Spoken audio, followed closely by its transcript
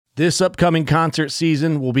This upcoming concert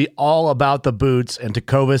season will be all about the boots, and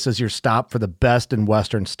Tecovas is your stop for the best in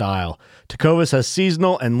Western style. Tecovas has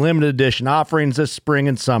seasonal and limited edition offerings this spring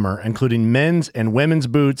and summer, including men's and women's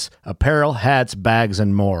boots, apparel, hats, bags,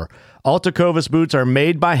 and more. All Tecovas boots are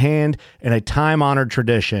made by hand in a time-honored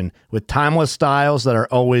tradition with timeless styles that are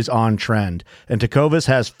always on trend. And Tecovas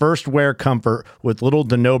has first wear comfort with little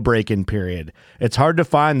to no break-in period. It's hard to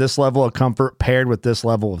find this level of comfort paired with this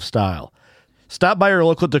level of style. Stop by your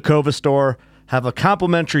local Tecovas store, have a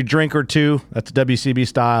complimentary drink or two, that's WCB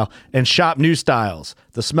style, and shop new styles.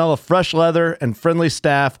 The smell of fresh leather and friendly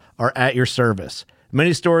staff are at your service.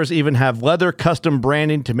 Many stores even have leather custom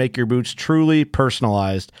branding to make your boots truly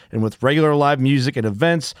personalized. And with regular live music and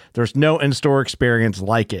events, there's no in-store experience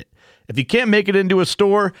like it. If you can't make it into a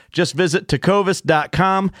store, just visit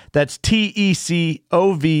tecovas.com. That's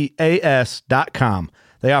TECOVAS.com.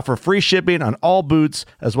 They offer free shipping on all boots,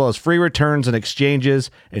 as well as free returns and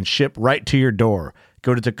exchanges, and ship right to your door.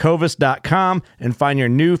 Go to tecovas.com and find your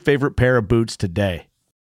new favorite pair of boots today.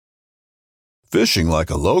 Fishing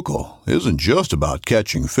like a local isn't just about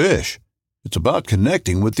catching fish. It's about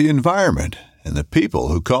connecting with the environment and the people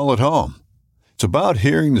who call it home. It's about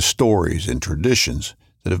hearing the stories and traditions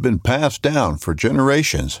that have been passed down for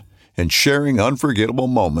generations and sharing unforgettable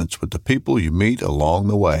moments with the people you meet along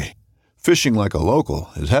the way. Fishing like a local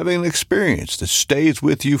is having an experience that stays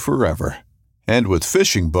with you forever. And with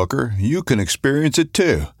Fishing Booker, you can experience it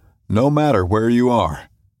too, no matter where you are.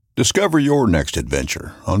 Discover your next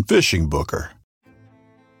adventure on Fishing Booker.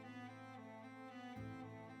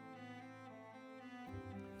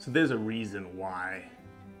 So there's a reason why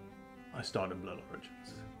I started Blood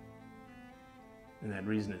Origins. And that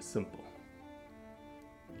reason is simple.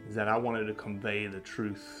 Is that I wanted to convey the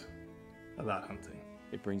truth about hunting.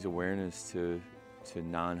 It brings awareness to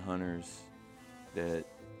non-hunters that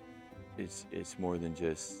it's more than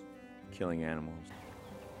just killing animals.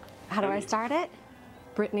 How do I start it?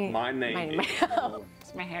 Brittany. My name is...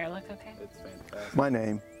 Does my hair look okay? It's fantastic. My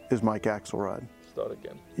name is Mike Axelrod. Start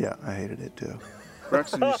again. Yeah, I hated it too.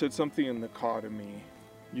 Braxton, you said something in the car to me.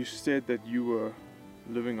 You said that you were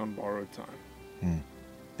living on borrowed time.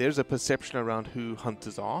 There's a perception around who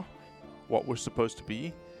hunters are, what we're supposed to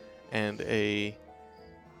be, and a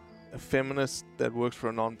feminist that works for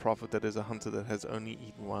a non-profit that is a hunter that has only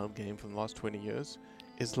eaten wild game for the last 20 years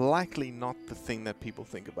is likely not the thing that people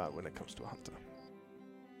think about when it comes to a hunter.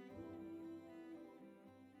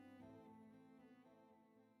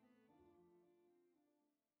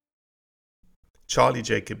 Charlie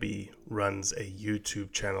Jacoby runs a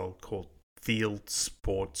YouTube channel called Field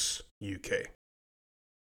Sports UK.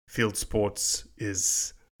 Field Sports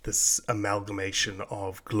is this amalgamation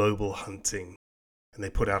of global hunting, and they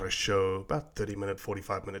put out a show, about 30-minute,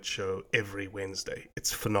 45-minute show every Wednesday.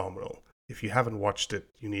 It's phenomenal. If you haven't watched it,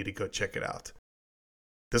 you need to go check it out.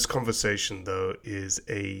 This conversation, though, is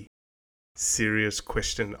a serious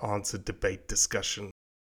question-answer debate discussion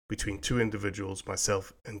between two individuals,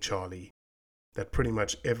 myself and Charlie, that pretty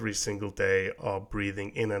much every single day are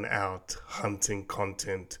breathing in and out hunting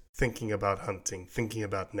content, thinking about hunting, thinking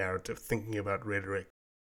about narrative, thinking about rhetoric,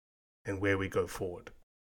 and where we go forward.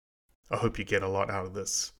 I hope you get a lot out of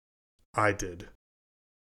this. I did.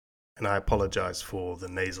 And I apologize for the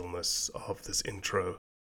nasalness of this intro,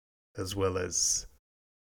 as well as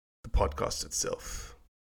the podcast itself.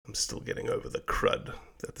 I'm still getting over the crud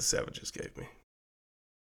that the savages gave me.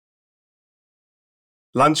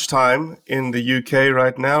 Lunchtime in the UK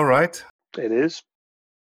right now, right? It is.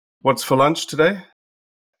 What's for lunch today?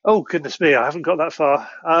 Oh goodness me, I haven't got that far.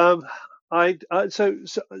 So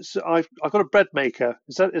I've got a bread maker.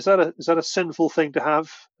 Is that a sinful thing to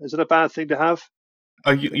have? Is it a bad thing to have?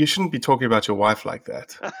 Oh, you shouldn't be talking about your wife like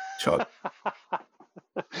that, Charlie.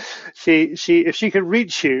 She if she could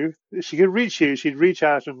reach you, she'd reach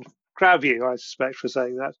out and grab you, I suspect, for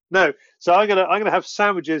saying that. No, so I'm gonna have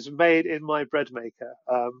sandwiches made in my bread maker.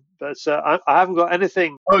 But I haven't got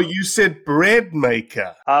anything. Oh, you said bread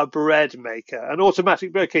maker. A bread maker, an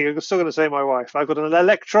automatic bread maker. I'm still going to say my wife. I've got an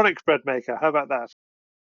electronic bread maker. How about that?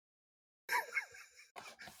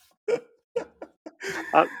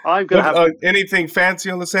 I'm going to have anything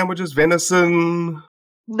fancy on the sandwiches. Venison.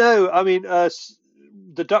 No, I mean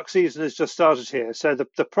the duck season has just started here, so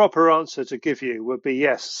the proper answer to give you would be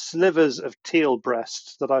yes, slivers of teal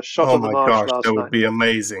breast that I shot on the marsh last night. Oh my gosh, that would be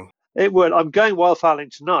amazing. It would. I'm going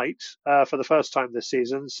wildfowling tonight for the first time this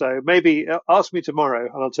season, so maybe ask me tomorrow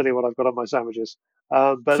and I'll tell you what I've got on my sandwiches.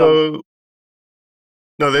 We've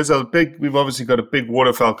obviously got a big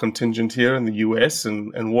waterfowl contingent here in the US,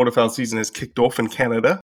 and waterfowl season has kicked off in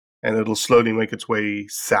Canada, and it'll slowly make its way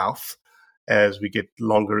south as we get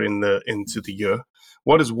longer into the year.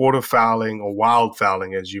 what is waterfowling or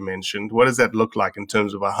wildfowling, as you mentioned? What does that look like in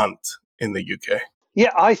terms of a hunt in the UK?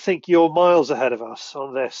 Yeah, I think you're miles ahead of us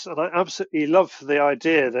on this, and I absolutely love the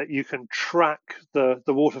idea that you can track the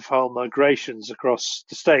waterfowl migrations across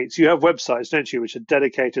the states. You have websites, don't you, which are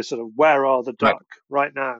dedicated sort of where are the Right. duck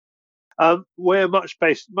right now. We're much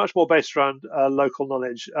more based around local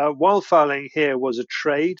knowledge. Wildfowling here was a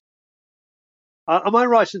trade. Am I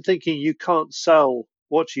right in thinking you can't sell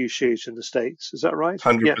what you shoot in the States? Is that right?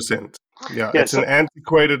 100%. Yeah, Yeah. it's an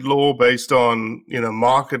antiquated law based on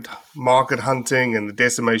market hunting and the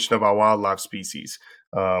decimation of our wildlife species.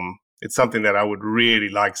 It's something that I would really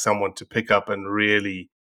like someone to pick up and really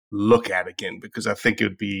look at again, because I think it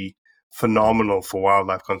would be phenomenal for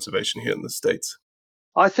wildlife conservation here in the States.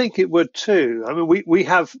 I think it would too. I mean, we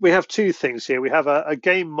have two things here. We have a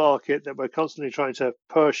game market that we're constantly trying to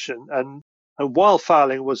push, and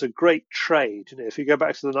wildfowling was a great trade. You know, if you go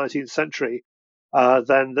back to the 19th century,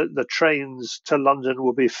 then the trains to London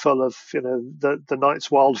would be full of the night's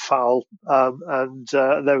wildfowl, and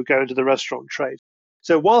they would go into the restaurant trade.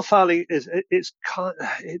 So wildfowling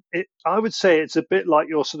I would say it's a bit like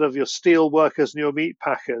your sort of your steel workers and your meat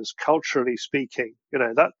packers, culturally speaking. You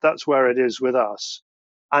know, that's where it is with us.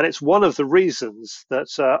 And it's one of the reasons that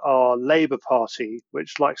our Labour Party,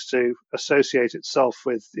 which likes to associate itself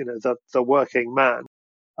with the working man,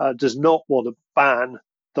 does not want to ban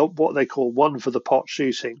what they call one for the pot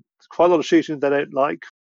shooting. There's quite a lot of shooting they don't like,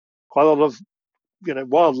 quite a lot of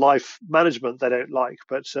wildlife management they don't like,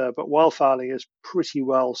 but wildfowling is pretty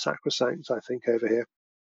well sacrosanct, I think, over here.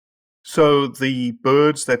 So the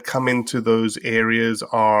birds that come into those areas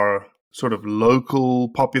are sort of local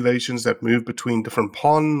populations that move between different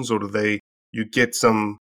ponds, or you get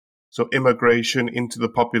some immigration into the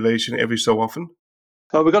population every so often?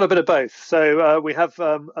 We've got a bit of both. So we have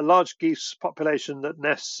a large geese population that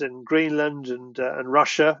nests in Greenland and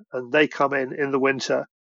Russia, and they come in the winter,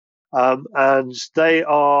 and they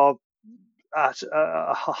are at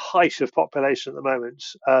a height of population at the moment.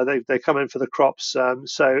 They come in for the crops.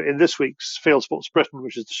 So in this week's Field Sports Britain,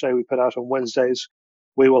 which is the show we put out on Wednesdays,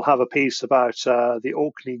 we will have a piece about the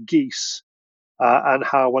Orkney geese and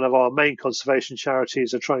how one of our main conservation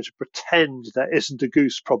charities are trying to pretend there isn't a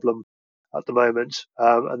goose problem at the moment,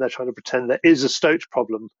 and they're trying to pretend there is a stoat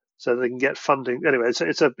problem so they can get funding. Anyway,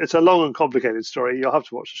 it's a long and complicated story. You'll have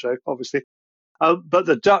to watch the show, obviously. But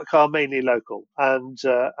the duck are mainly local, and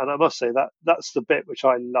I must say that's the bit which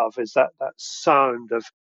I love, is that sound of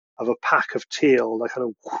a pack of teal, that kind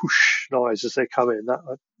of whoosh noise as they come in.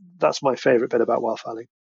 That's my favourite bit about wildfowling.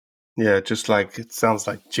 Yeah, just like it sounds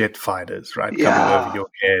like jet fighters, right? Yeah. Coming over your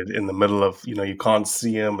head in the middle of, you can't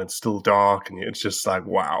see them, it's still dark, and it's just like,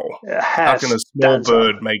 wow. How can a small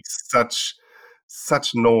bird make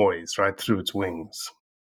such noise right through its wings?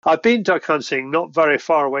 I've been duck hunting not very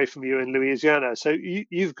far away from you in Louisiana. So have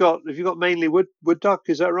you got mainly wood duck?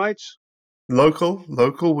 Is that right? Local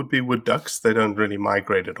would be wood ducks. They don't really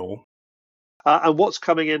migrate at all. And what's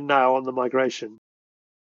coming in now on the migration?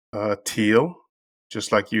 Teal,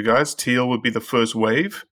 just like you guys. Teal would be the first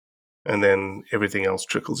wave, and then everything else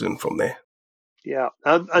trickles in from there. Yeah,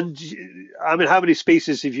 and I mean, how many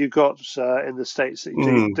species have you got in the States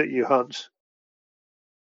that you hunt?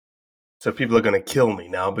 So people are going to kill me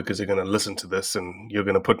now because they're going to listen to this, and you're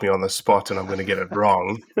going to put me on the spot, and I'm going to get it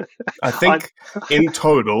wrong. I think in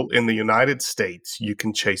total in the United States, you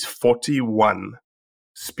can chase 41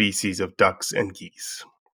 species of ducks and geese,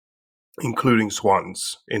 including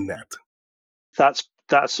swans in that.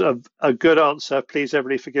 That's a good answer. Please,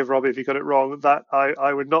 everybody, forgive Robbie if you got it wrong. That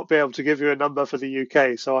I would not be able to give you a number for the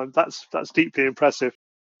UK, so that's deeply impressive.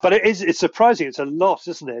 But it's surprising. It's a lot,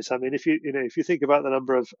 isn't it? I mean, if you think about the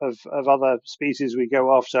number of other species we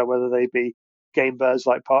go after, whether they be game birds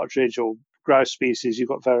like partridge or grouse species, you've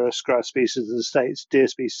got various grouse species in the States, deer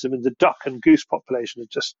species. I mean, the duck and goose population are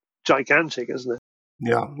just gigantic, isn't it?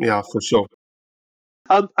 Yeah, for sure.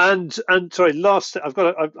 And sorry, last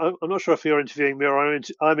I'm not sure if you're interviewing me or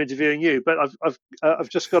I'm interviewing you, but I've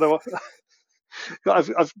just got to.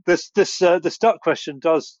 This duck question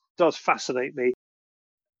does fascinate me.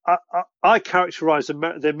 I characterize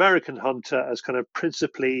the American hunter as kind of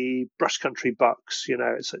principally brush country bucks. You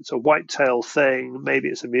know, it's a whitetail thing. Maybe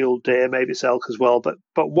it's a mule deer, maybe it's elk as well, but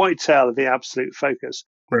whitetail are the absolute focus.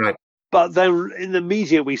 Right. But then in the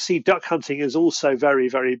media, we see duck hunting is also very,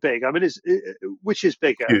 very big. I mean, which is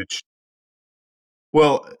bigger? Huge.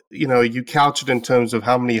 Well, you couch it in terms of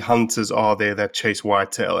how many hunters are there that chase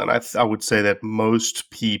whitetail, and I would say that most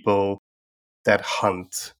people that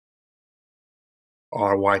hunt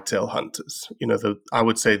are whitetail hunters. I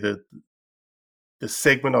would say that the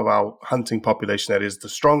segment of our hunting population that is the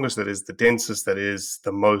strongest, that is the densest, that is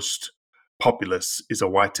the most populous is a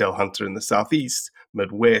whitetail hunter in the southeast,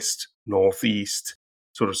 Midwest, northeast,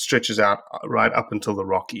 sort of stretches out right up until the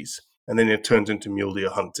Rockies. And then it turns into mule deer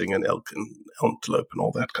hunting and elk and antelope and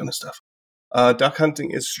all that kind of stuff. Duck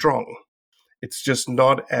hunting is strong. It's just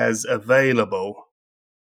not as available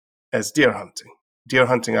as deer hunting. Deer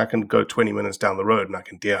hunting, I can go 20 minutes down the road and I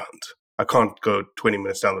can deer hunt. I can't go 20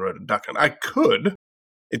 minutes down the road and duck hunt. I could,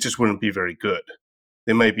 it just wouldn't be very good.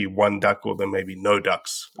 There may be one duck or there may be no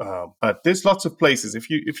ducks. But there's lots of places. If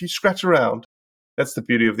you scratch around, that's the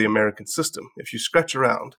beauty of the American system. If you scratch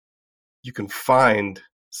around, you can find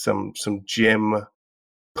some gem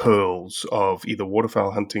pearls of either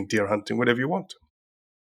waterfowl hunting, deer hunting, whatever you want.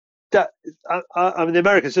 I mean, the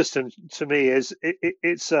American system to me is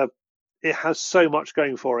it has so much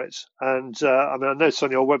going for it, and I mean, I noticed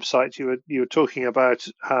on your website you were talking about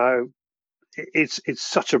how it's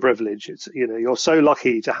such a privilege. It's you're so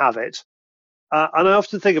lucky to have it, and I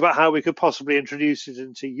often think about how we could possibly introduce it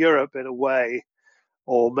into Europe in a way,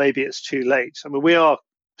 or maybe it's too late. I mean, we are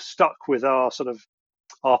stuck with our sort of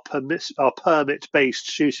our permit-based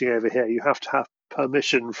shooting over here. You have to have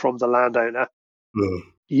permission from the landowner.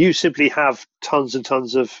 You simply have tons and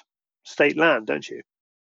tons of state land, don't you?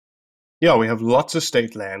 Yeah, we have lots of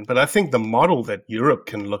state land, but I think the model that Europe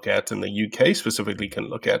can look at and the UK specifically can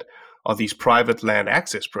look at are these private land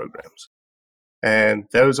access programs. And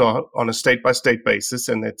those are on a state-by-state basis,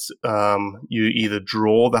 and it's you either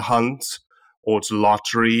draw the hunt or it's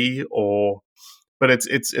lottery, but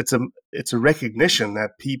it's a recognition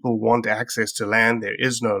that people want access to land. There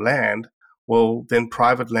is no land. Well, then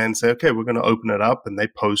private land say, okay, we're going to open it up, and they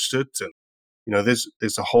post it, and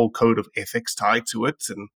there's a whole code of ethics tied to it,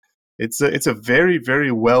 and it's a very,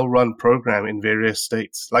 very well run program in various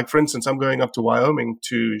states. Like, for instance, I'm going up to Wyoming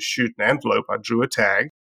to shoot an antelope. I drew a tag.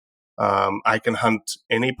 I can hunt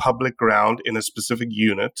any public ground in a specific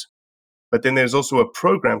unit, but then there's also a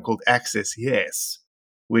program called Access Yes,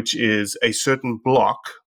 which is a certain block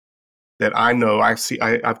that I know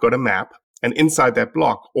I've got a map, and inside that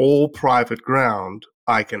block, all private ground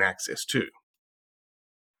I can access to.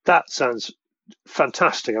 That sounds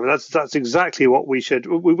fantastic. I mean, that's exactly what we should.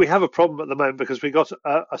 We have a problem at the moment because we got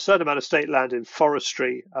a certain amount of state land in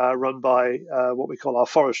forestry run by what we call our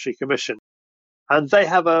Forestry Commission, and they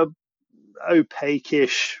have a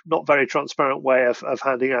opaque-ish, not very transparent way of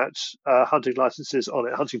handing out hunting licenses on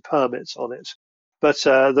it, hunting permits on it. But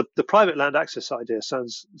the private land access idea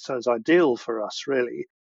sounds ideal for us, really.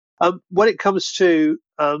 When it comes to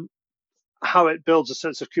how it builds a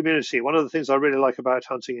sense of community, one of the things I really like about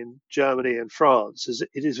hunting in Germany and France is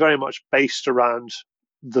it is very much based around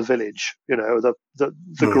the village, the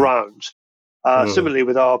ground. Similarly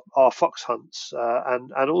with our fox hunts,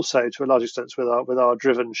 and also to a large extent with our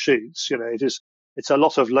driven shoots, it's a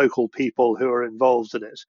lot of local people who are involved in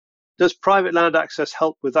it. Does private land access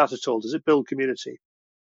help with that at all? Does it build community?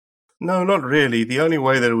 No, not really. The only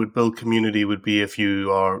way that it would build community would be if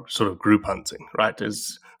you are sort of group hunting, right?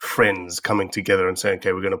 As friends coming together and saying,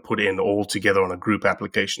 okay, we're going to put in all together on a group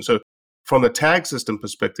application. So from the tag system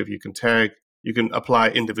perspective, you can apply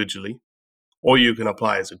individually, or you can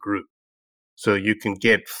apply as a group. So you can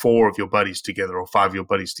get 4 of your buddies together or 5 of your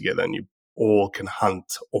buddies together, and you all can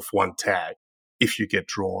hunt off one tag if you get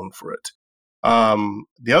drawn for it.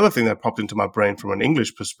 The other thing that popped into my brain from an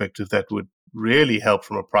English perspective that would really help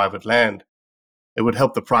from a private land, it would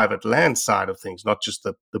help the private land side of things, not just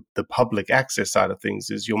the public access side of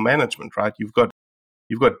things, is your management, right? You've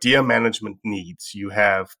got deer management needs, you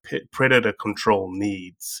have predator control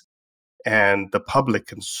needs, and the public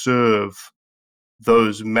can serve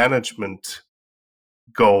those management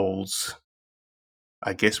goals,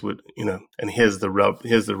 I guess, would, and here's the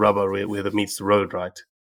rubber where it meets the road, right,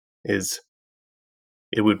 is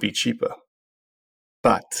it would be cheaper.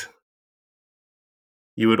 But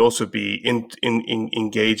you would also be in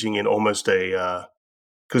engaging in almost a,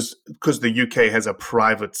 because the UK has a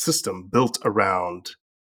private system built around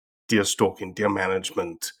deer stalking, deer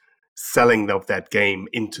management, selling of that game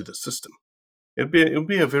into the system. It would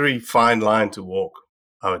be a very fine line to walk,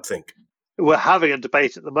 I would think. We're having a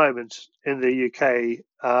debate at the moment in the UK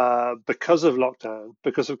because of lockdown,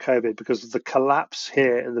 because of COVID, because of the collapse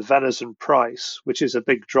here in the venison price, which is a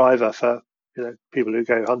big driver for people who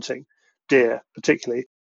go hunting, deer particularly.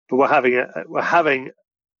 But we're having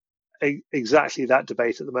exactly that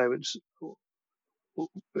debate at the moment.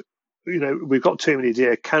 We've got too many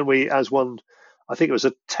deer. Can we, as one, I think it was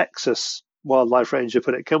a Texas wildlife ranger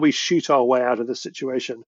put it, can we shoot our way out of this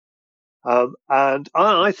situation? And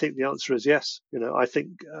I think the answer is yes. I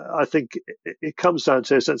think it comes down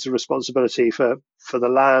to a sense of responsibility for the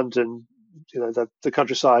land and the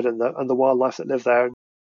countryside and the wildlife that live there.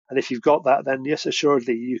 And if you've got that, then yes,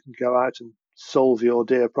 assuredly you can go out and solve your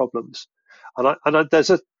deer problems. And there's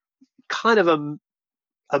a kind of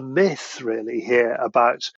a myth really here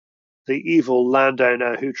about the evil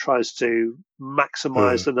landowner who tries to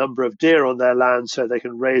maximize the number of deer on their land so they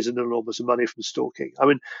can raise an enormous amount of money from stalking. I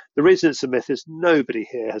mean, the reason it's a myth is nobody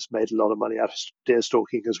here has made a lot of money out of deer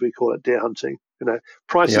stalking, as we call it, deer hunting.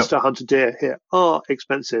 Prices to hunt a deer here are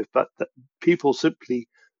expensive, but people simply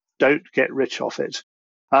don't get rich off it.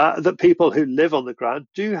 That people who live on the ground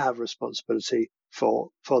do have responsibility for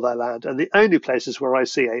their land. And the only places where I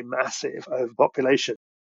see a massive overpopulation,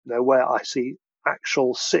 where I see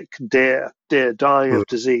actual sick deer dying of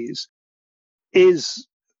disease, is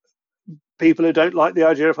people who don't like the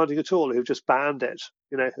idea of hunting at all, who've just banned it,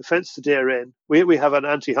 fenced the deer in. We have an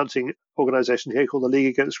anti-hunting organisation here called the League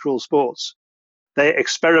Against Cruel Sports. They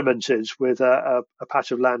experimented with a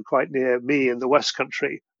patch of land quite near me in the West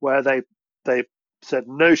Country, where they said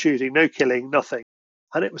no shooting, no killing, nothing.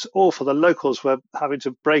 And it was awful. The locals were having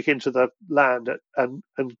to break into the land and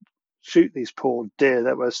shoot these poor deer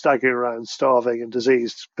that were staggering around, starving and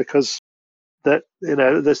diseased, because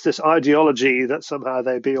there's this ideology that somehow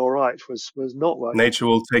they'd be all right was not working. Nature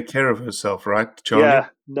will take care of herself, right, Charlie? Yeah,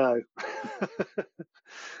 no.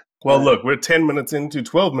 Well, look, we're 12 minutes into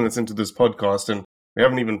this podcast, and we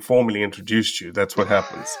haven't even formally introduced you. That's what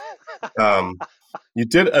happens. You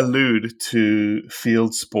did allude to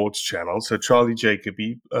Field Sports Channel. So, Charlie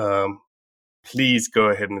Jacoby, please go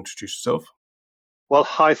ahead and introduce yourself. Well,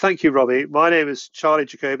 hi, thank you, Robbie. My name is Charlie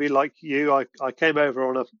Jacoby. Like you, I came over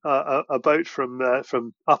on a boat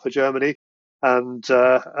from Upper Germany, and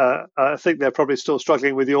I think they're probably still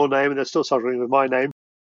struggling with your name, and they're still struggling with my name.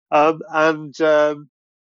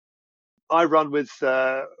 I run with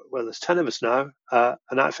there's 10 of us now,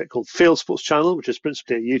 an outfit called Field Sports Channel, which is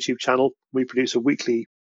principally a YouTube channel. We produce a weekly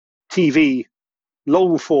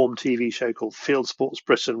long-form TV show called Field Sports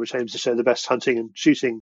Britain, which aims to show the best hunting and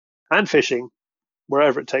shooting and fishing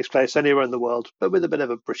wherever it takes place, anywhere in the world, but with a bit of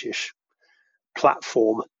a British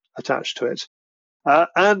platform attached to it.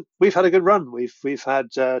 And we've had a good run. We've had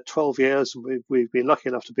 12 years, and we've been lucky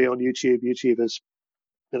enough to be on YouTube. YouTube has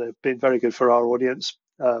been very good for our audience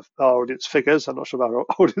figures. I'm not sure about our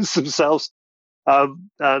audience themselves, and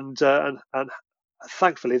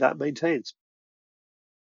thankfully that maintains.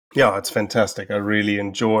 Yeah, it's fantastic. I really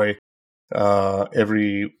enjoy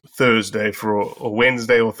every Thursday or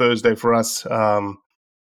Wednesday or Thursday for us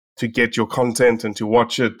to get your content and to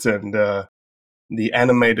watch it, and the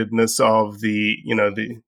animatedness of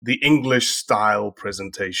the English style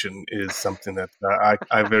presentation is something that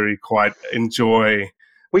I very quite enjoy.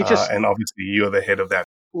 And obviously you're the head of that.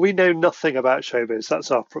 We know nothing about showbiz.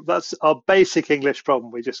 That's our basic English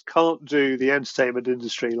problem. We just can't do the entertainment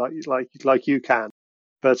industry like you can.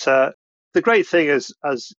 But the great thing is,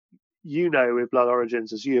 as you know with Blood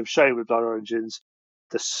Origins, as you have shown with Blood Origins,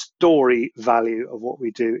 the story value of what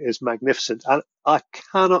we do is magnificent. And I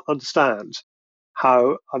cannot understand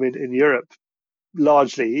how, in Europe,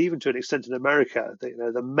 largely, even to an extent in America,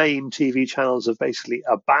 the main TV channels have basically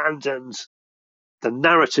abandoned the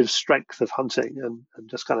narrative strength of hunting and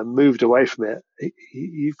just kind of moved away from it.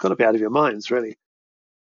 You've got to be out of your minds, really.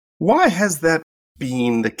 Why has that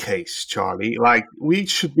been the case, Charlie? Like, we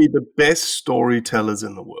should be the best storytellers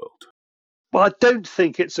in the world. Well, I don't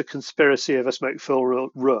think it's a conspiracy of a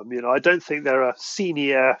smoke-filled room. I don't think there are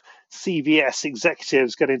senior CBS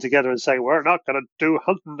executives getting together and saying, we're not going to do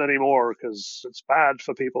hunting anymore because it's bad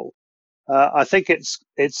for people. I think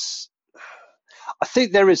I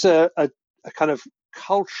think there is a kind of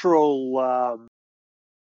cultural,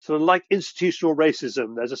 sort of like institutional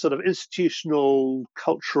racism. There's a sort of institutional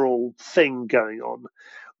cultural thing going on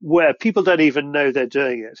where people don't even know they're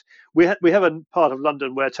doing it. We have a part of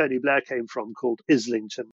London where Tony Blair came from called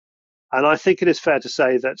Islington. And I think it is fair to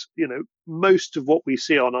say that, most of what we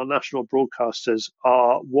see on our national broadcasters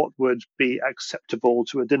are what would be acceptable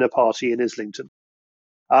to a dinner party in Islington.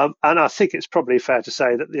 And I think it's probably fair to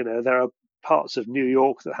say that, there are parts of New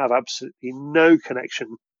York that have absolutely no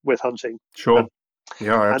connection with hunting. Sure.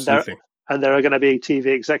 Yeah, absolutely. And there are going to be TV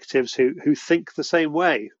executives who think the same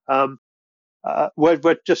way. I'm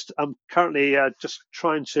currently just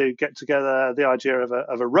trying to get together the idea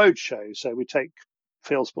of a road show. So we take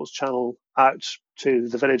Field Sports Channel out to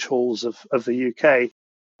the village halls of the UK,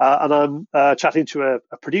 and I'm chatting to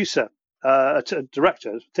a producer, a theatre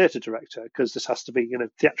director, because this has to be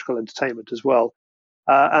theatrical entertainment as well.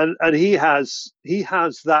 And he has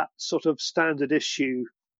that sort of standard issue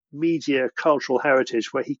media cultural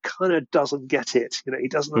heritage where he kind of doesn't get it. He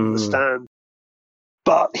doesn't understand.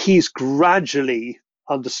 But he's gradually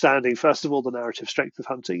understanding, first of all, the narrative strength of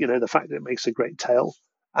hunting, the fact that it makes a great tale.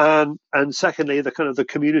 And secondly, the kind of the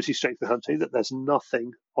community strength of hunting, that there's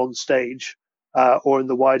nothing on stage or in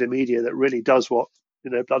the wider media that really does what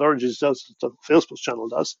Blood Oranges does, the Field Sports Channel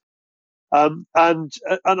does. And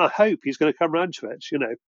I hope he's going to come around to it.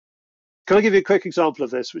 Can I give you a quick example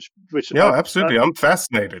of this? Which Yeah, absolutely. I'm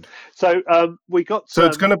fascinated. So we got. So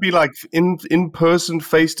it's going to be like in person,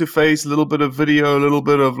 face to face, a little bit of video, a little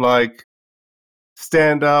bit of like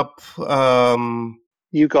stand up.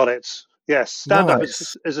 You got it. Yes, stand up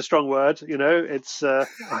Nice. is a strong word. It's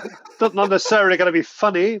not necessarily going to be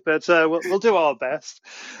funny, but we'll do our best.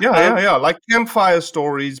 Yeah. Like campfire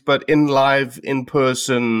stories, but in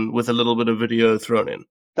person with a little bit of video thrown in.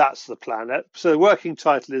 That's the plan. So the working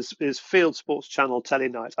title is Field Sports Channel Telly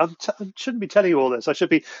Night. I shouldn't be telling you all this. I should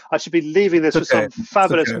be leaving this with some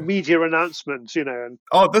fabulous media announcement. And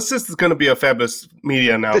this is going to be a fabulous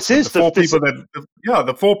media announcement. This is the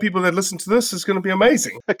 4 people that listen to this is going to be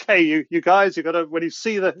amazing. Okay, you guys, you got to when you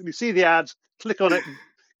see the ads, click on it, and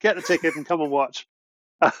get the ticket, and come and watch.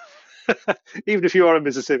 Even if you are in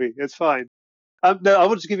Mississippi, it's fine. No, I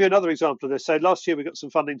wanted to give you another example of this. So last year we got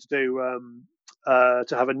some funding to do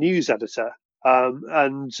to have a news editor,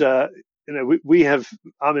 we have.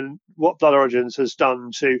 I mean, what Blood Origins has done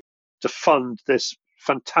to fund this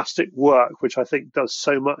fantastic work, which I think does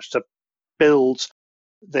so much to build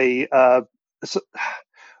the what do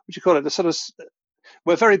you call it? The sort of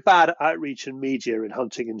we're very bad at outreach and media in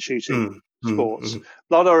hunting and shooting sports.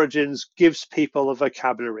 Blood Origins gives people a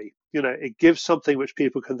vocabulary. It gives something which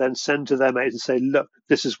people can then send to their mates and say, look,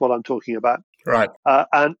 this is what I'm talking about. Right.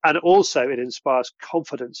 And also it inspires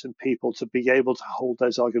confidence in people to be able to hold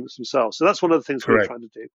those arguments themselves. So that's one of the things we're trying to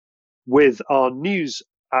do with our news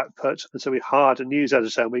output. And so we hired a news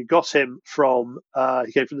editor, and we got him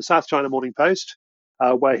he came from the South China Morning Post,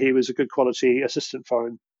 where he was a good quality assistant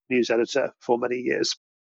foreign news editor for many years.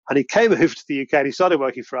 And he came over to the UK and he started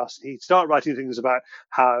working for us. He started writing things about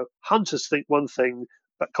how hunters think one thing,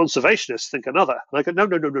 but conservationists think another. And I go, no.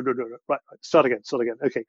 Right, start again.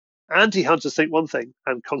 Okay. Anti-hunters think one thing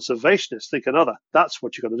and conservationists think another. That's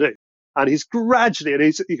what you've got to do. And he's gradually,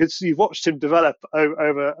 and you've watched him develop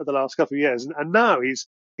over the last couple of years. And now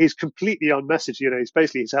he's completely on message.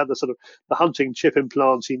 He's had the sort of the hunting chip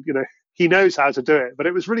implants. He knows how to do it. But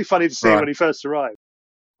it was really funny to see when he first arrived.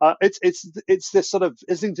 It's this sort of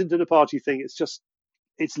Islington dinner party thing.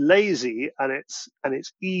 It's lazy and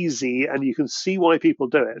it's easy, and you can see why people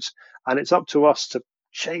do it. And it's up to us to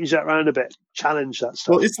change that around a bit, challenge that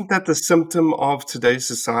stuff. Well, isn't that the symptom of today's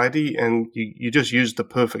society? And you just used the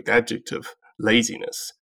perfect adjective,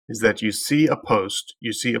 laziness, is that you see a post,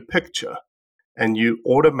 you see a picture, and you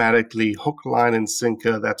automatically hook, line, and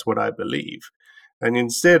sinker, that's what I believe. And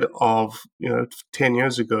instead of, 10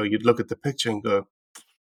 years ago, you'd look at the picture and go,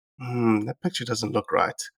 that picture doesn't look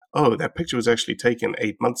right. Oh, that picture was actually taken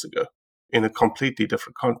 8 months ago in a completely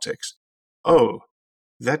different context. Oh,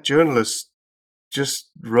 that journalist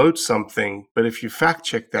just wrote something, but if you fact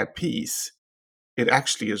check that piece, it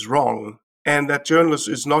actually is wrong. And that journalist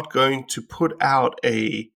is not going to put out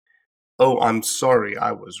I'm sorry,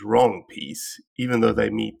 I was wrong piece, even though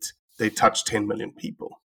they touch 10 million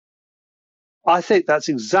people. I think that's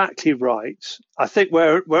exactly right. I think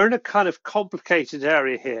we're in a kind of complicated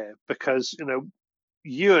area here because,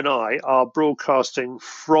 you and I are broadcasting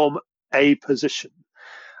from a position.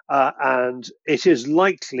 And it is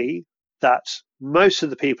likely that most of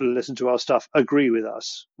the people who listen to our stuff agree with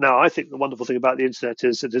us. Now, I think the wonderful thing about the internet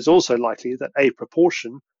is it is also likely that a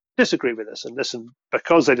proportion disagree with us and listen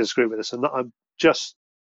because they disagree with us. And I'm just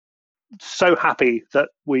so happy that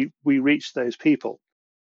we reach those people.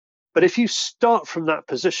 But if you start from that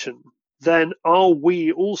position, then are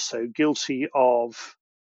we also guilty of,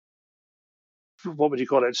 what would you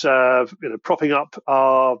call it? Propping up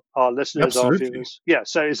our listeners, Absolutely. our viewers. Yeah.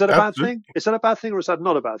 So is that a bad thing? Is that a bad thing, or is that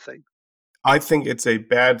not a bad thing? I think it's a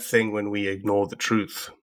bad thing when we ignore the truth.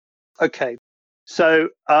 Okay. So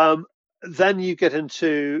then you get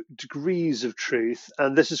into degrees of truth,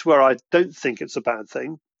 and this is where I don't think it's a bad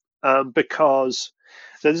thing, because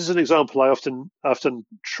so this is an example I often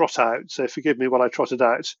trot out. So forgive me while I trot it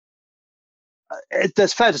out.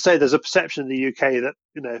 It's fair to say there's a perception in the UK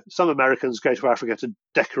that some Americans go to Africa to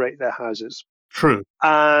decorate their houses. True.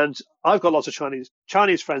 And I've got lots of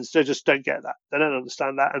Chinese friends. They just don't get that. They don't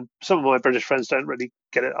understand that, and some of my British friends don't really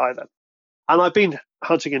get it either. And I've been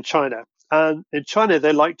hunting in China, and in China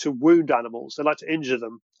they like to wound animals. They like to injure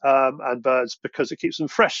them and birds because it keeps them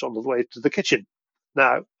fresh on the way to the kitchen.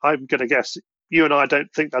 Now I'm going to guess you and I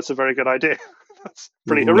don't think that's a very good idea. That's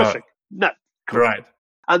pretty No. horrific. No. Right.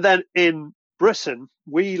 And then in Britain,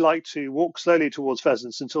 we like to walk slowly towards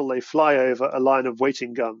pheasants until they fly over a line of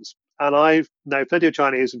waiting guns. And I know plenty of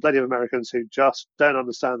Chinese and plenty of Americans who just don't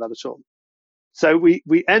understand that at all. So we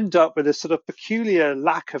end up with this sort of peculiar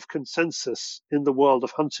lack of consensus in the world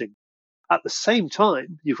of hunting. At the same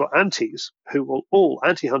time, you've got antis who will all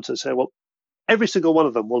anti-hunters say, well, every single one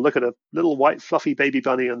of them will look at a little white fluffy baby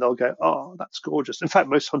bunny and they'll go, oh, that's gorgeous. In fact,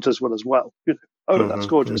 most hunters will as well. Oh, that's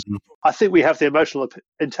gorgeous. I think we have the emotional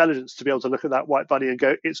intelligence to be able to look at that white bunny and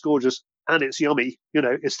go, it's gorgeous and it's yummy.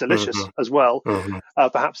 It's delicious as well.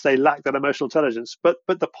 Perhaps they lack that emotional intelligence. But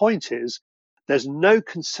the point is, there's no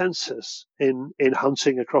consensus in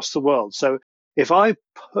hunting across the world. So if I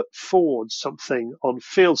put forward something on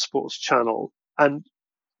Field Sports Channel, and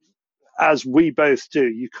as we both do,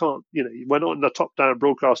 you can't, we're not in the top-down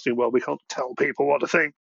broadcasting world. We can't tell people what to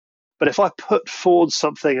think. But if I put forward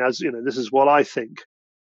something as, this is what I think,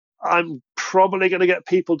 I'm probably going to get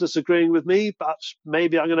people disagreeing with me, but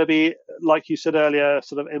maybe I'm going to be, like you said earlier,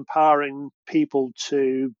 sort of empowering people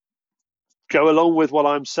to go along with what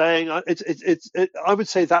I'm saying. I would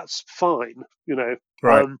say that's fine,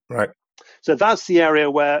 Right. So that's the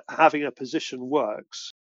area where having a position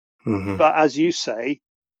works. But as you say,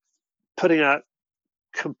 putting out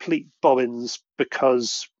complete bobbins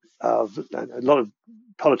because of a lot of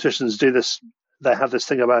politicians do this. They have this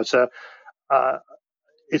thing about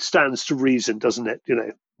it stands to reason, doesn't it?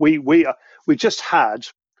 We just had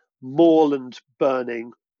moorland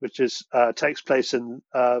burning, which takes place in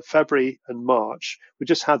February and March. We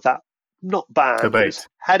just had that, not banned, but it's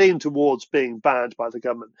heading towards being banned by the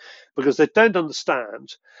government, because they don't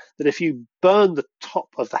understand that if you burn the top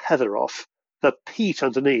of the heather off, the peat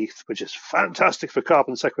underneath, which is fantastic for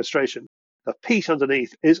carbon sequestration, the peat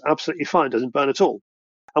underneath is absolutely fine, doesn't burn at all.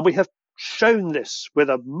 And we have shown this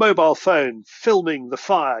with a mobile phone filming the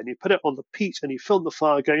fire, and you put it on the peat and you film the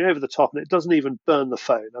fire going over the top, and it doesn't even burn the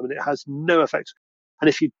phone. I mean, it has no effect. And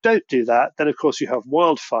if you don't do that, then of course you have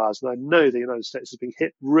wildfires, and I know the United States is being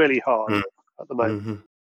hit really hard at the moment.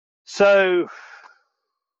 So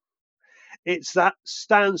it's that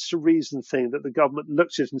stands to reason thing that the government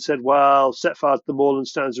looked at and said, well, set fire to the moorland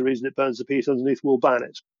stands to reason, it burns the peat underneath, we'll ban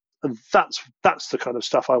it. And that's the kind of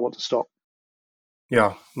stuff I want to stop.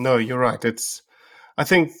 Yeah, no, you're right. I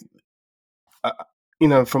think,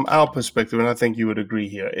 from our perspective, and I think you would agree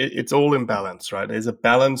here, it's all in balance, right? There's a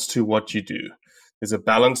balance to what you do. There's a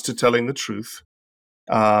balance to telling the truth.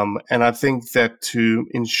 And I think that to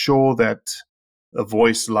ensure that a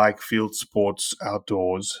voice like Field Sports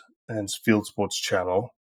Outdoors and Field Sports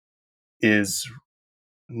Channel is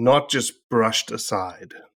not just brushed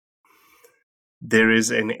aside, there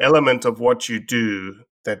is an element of what you do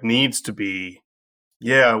that needs to be,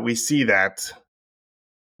 yeah, we see that.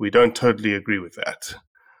 We don't totally agree with that.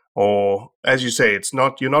 Or, as you say,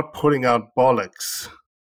 you're not putting out bollocks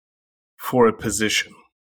for a position.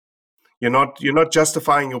 You're not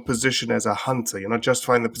justifying your position as a hunter. You're not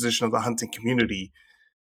justifying the position of the hunting community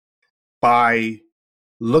by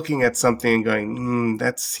looking at something and going,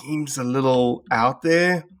 that seems a little out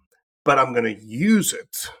there, but I'm going to use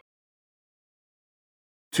it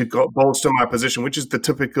to bolster my position, which is the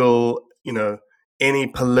typical, any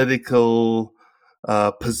political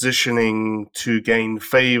positioning to gain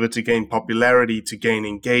favor, to gain popularity, to gain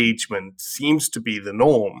engagement seems to be the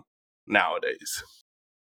norm nowadays.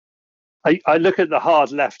 I look at the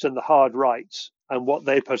hard left and the hard right and what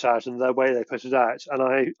they put out and the way they put it out,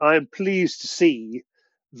 and I am pleased to see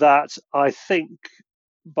that I think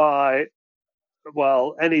by,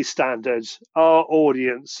 any standards, our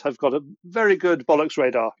audience have got a very good bollocks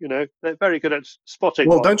radar. They're very good at spotting.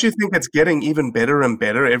 Well, don't you think it's getting even better and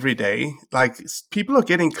better every day? Like, people are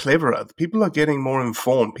getting cleverer. People are getting more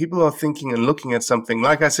informed. People are thinking and looking at something.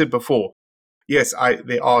 Like I said before, yes,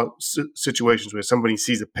 there are situations where somebody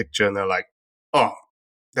sees a picture and they're like, oh,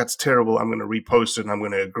 that's terrible. I'm going to repost it and I'm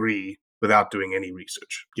going to agree without doing any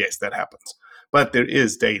research. Yes, that happens. But there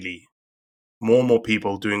is daily more and more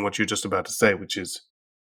people doing what you're just about to say, which is,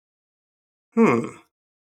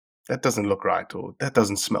 that doesn't look right, or that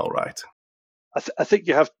doesn't smell right. I think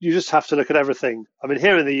you just have to look at everything. I mean,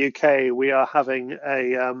 here in the UK, we are having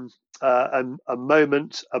a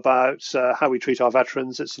moment about how we treat our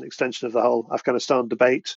veterans. It's an extension of the whole Afghanistan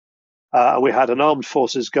debate. We had an armed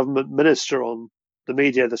forces government minister on the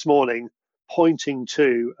media this morning pointing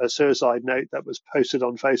to a suicide note that was posted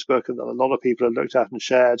on Facebook and that a lot of people had looked at and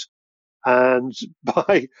shared. And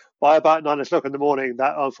by about 9 o'clock in the morning,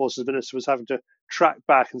 that armed forces minister was having to track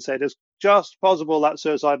back and say, there's just possible that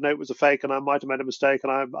suicide note was a fake, and I might have made a mistake,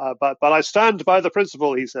 and but I stand by the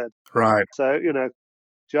principle," he said. Right. So,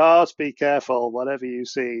 just be careful. Whatever you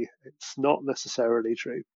see, it's not necessarily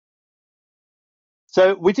true.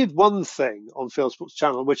 So we did one thing on Field Sports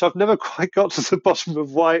Channel, which I've never quite got to the bottom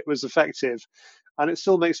of why it was effective, and it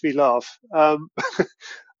still makes me laugh. And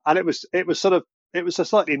it was a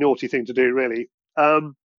slightly naughty thing to do, really.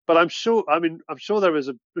 But I'm sure there's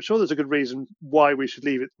a good reason why we should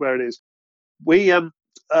leave it where it is. We have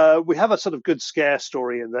a sort of good scare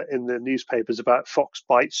story in the newspapers about Fox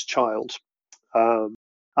Bites Child.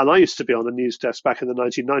 And I used to be on a news desk back in the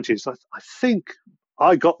 1990s. I think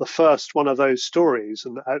I got the first one of those stories.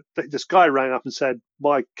 And this guy rang up and said,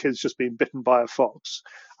 "My kid's just been bitten by a fox."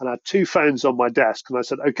 And I had two phones on my desk. And I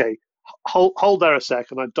said, "Okay, hold there a sec."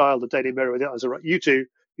 And I dialed the Daily Mirror with it. I said, "Right, you two,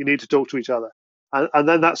 you need to talk to each other." And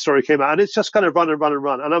then that story came out. And it's just kind of run and run and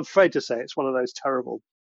run. And I'm afraid to say it's one of those terrible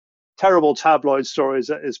tabloid stories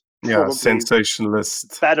that is probably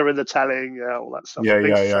sensationalist, better in the telling, all that stuff.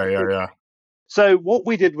 Yeah. So what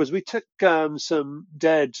we did was we took some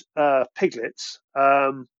dead piglets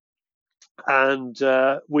and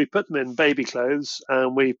we put them in baby clothes,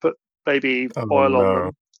 and we put baby oil on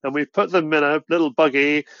them, and we put them in a little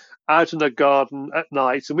buggy out in the garden at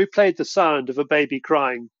night, and we played the sound of a baby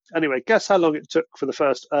crying. Anyway, guess how long it took for the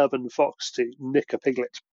first urban fox to nick a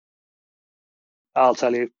piglet? I'll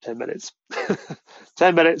tell you, 10 minutes.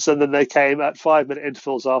 10 minutes, and then they came at 5-minute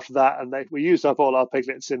intervals after that, and we used up all our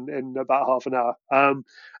piglets in about half an hour.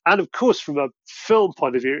 And of course, from a film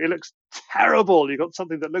point of view, it looks terrible. You've got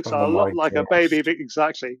something that looks a lot like a baby,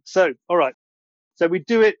 exactly. So, all right. So we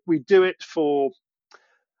do it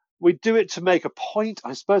to make a point,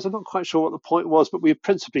 I suppose. I'm not quite sure what the point was, but we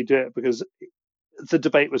principally do it because the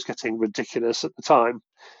debate was getting ridiculous at the time.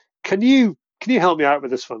 Can you help me out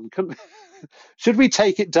with this one? Should we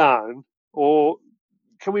take it down, or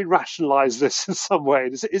can we rationalize this in some way?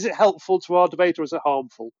 Is it helpful to our debate, or is it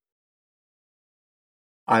harmful?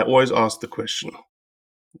 I always ask the question,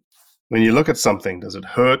 when you look at something, does it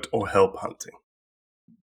hurt or help hunting?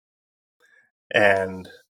 And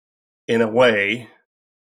in a way,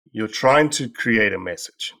 you're trying to create a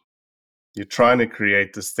message. You're trying to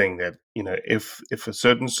create this thing that, if a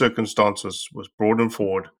certain circumstance was brought in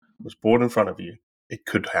front of you, it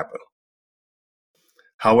could happen.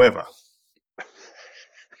 However,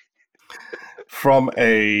 from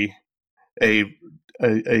a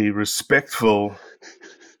respectful,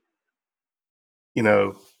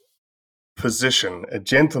 position, a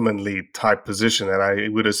gentlemanly type position that I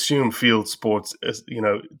would assume Field Sports,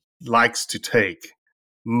 likes to take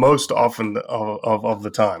most often of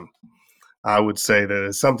the time, I would say that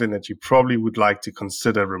it's something that you probably would like to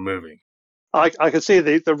consider removing. I can see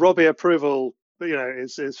the Robbie approval,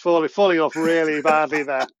 is falling off really badly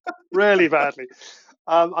there, really badly.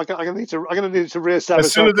 I'm going to need to reestablish.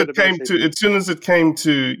 As soon as it came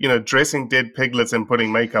to dressing dead piglets and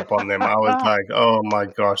putting makeup on them, I was like, oh my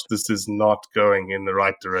gosh, this is not going in the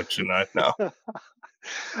right direction right now.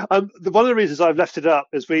 One of the reasons I've left it up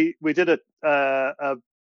is we did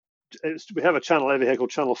we have a channel over here called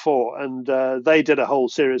Channel 4, and they did a whole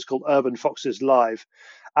series called Urban Foxes Live,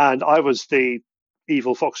 and I was the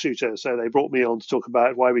evil fox shooter, so they brought me on to talk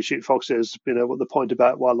about why we shoot foxes, what the point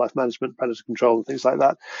about wildlife management, predator control, and things like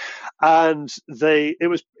that. And it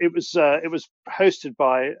was hosted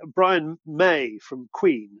by Brian May from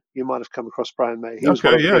Queen. You might have come across Brian May. He was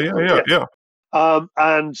yeah.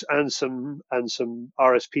 And some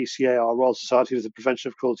RSPCA, our Royal Society for the Prevention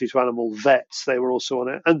of Cruelty to Animal Vets, they were also on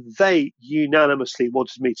it, and they unanimously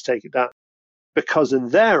wanted me to take it down because in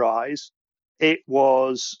their eyes it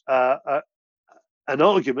was an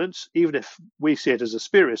argument, even if we see it as a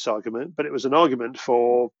spurious argument, but it was an argument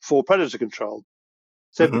for predator control.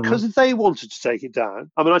 So because they wanted to take it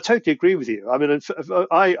down, I totally agree with you. I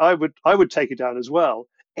would take it down as well,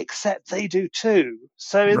 except they do too.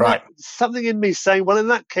 So something in me saying, well, in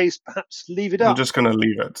that case, perhaps leave it up. I'm just going to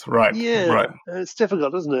leave it. Right. Yeah. Right. It's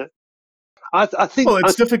difficult, isn't it? I think. Well,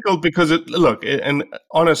 it's difficult because and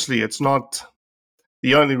honestly, it's not.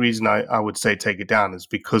 The only reason I would say take it down is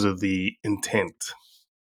because of the intent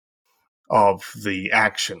of the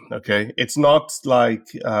action. Okay, it's not like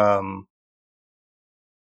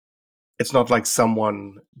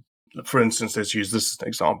someone, for instance, let's use this as an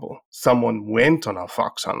example. Someone went on a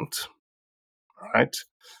fox hunt, right?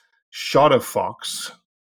 Shot a fox,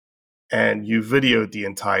 and you videoed the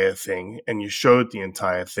entire thing, and you showed the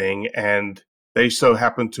entire thing, and they so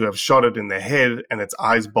happened to have shot it in the head, and its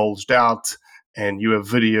eyes bulged out. And you have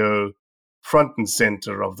video front and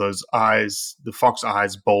center of those eyes, the fox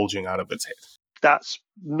eyes bulging out of its head. That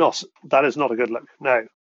is not a good look. No.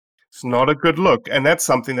 It's not a good look, and that's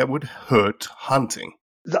something that would hurt hunting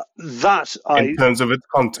in terms of its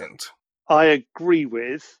content. I agree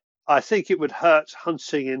with. I think it would hurt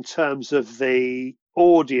hunting in terms of the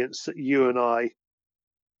audience that you and I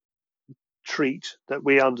treat, that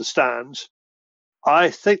we understand. I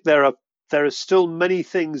think there are still many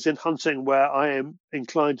things in hunting where I am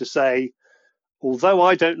inclined to say, although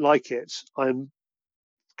I don't like it, I'm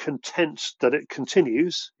content that it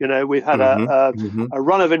continues. You know, we've had a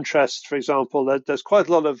run of interest, for example. There's quite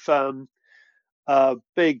a lot of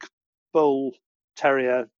big bull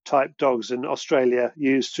terrier type dogs in Australia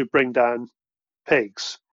used to bring down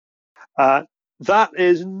pigs. That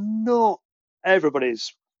is not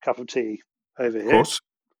everybody's cup of tea over here. Of course.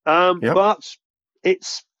 Yep. But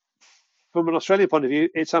it's, from an Australian point of view,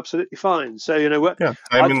 it's absolutely fine. So, you know,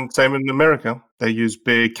 same in America. They use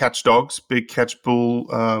big catch dogs, big catch bull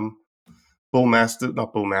masters,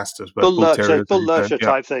 not bull masters, but bull terriers. Bull lurcher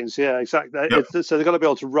type things. Yeah, exactly. Yep. So they've got to be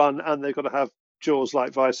able to run, and they've got to have jaws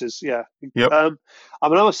like vices. Yeah. Yep. I mean,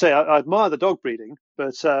 I must say, I admire the dog breeding,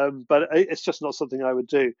 but it's just not something I would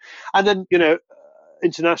do. And then, you know,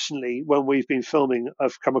 internationally, when we've been filming,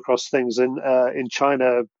 I've come across things in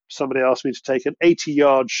China. Somebody asked me to take an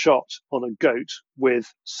 80-yard shot on a goat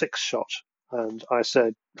with 6-shot, and I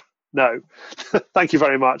said, no, thank you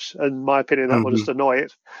very much. In my opinion, that will just annoy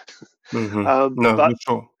it. No,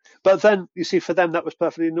 sure. But then, you see, for them, that was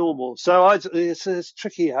perfectly normal. So it's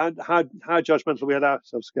tricky how judgmental we allow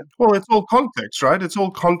ourselves to get. Well, it's all context, right? It's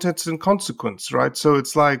all context and consequence, right? So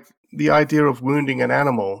it's like the idea of wounding an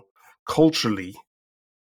animal culturally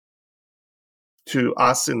to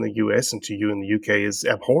us in the US and to you in the UK is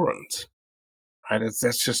abhorrent, right?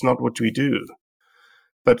 That's just not what we do.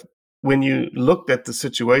 But when you looked at the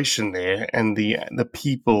situation there and the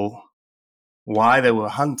people, why they were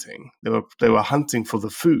hunting, they were hunting for the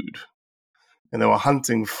food, and they were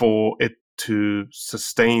hunting for it to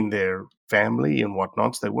sustain their family and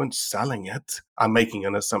whatnot. They weren't selling it. I'm making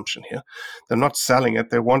an assumption here. They're not selling it.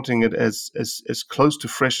 They're wanting it as close to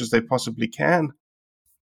fresh as they possibly can.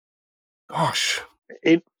 Gosh.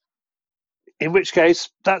 In which case,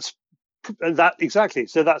 that's that exactly.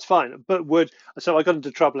 So that's fine. But so I got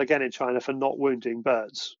into trouble again in China for not wounding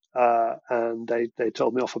birds, and they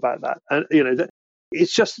told me off about that. And you know,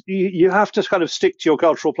 it's just you have to kind of stick to your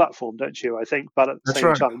cultural platform, don't you? I think, but at the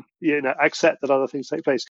same time, you know, accept that other things take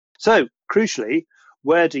place. So crucially,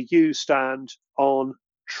 where do you stand on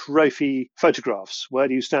trophy photographs? Where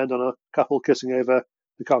do you stand on a couple kissing over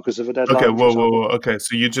the carcass of a dead lion? Whoa. Okay,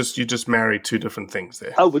 so you just married two different things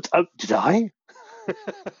there. Oh, did I?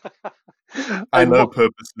 I know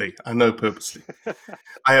purposely.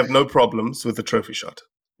 I have no problems with a trophy shot.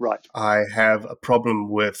 Right. I have a problem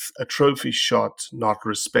with a trophy shot not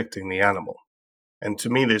respecting the animal. And to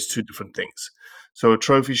me, there's two different things. So a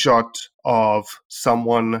trophy shot of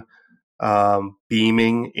someone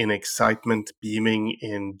beaming in excitement, beaming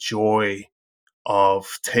in joy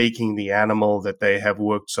of taking the animal that they have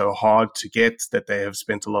worked so hard to get, that they have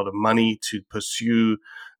spent a lot of money to pursue,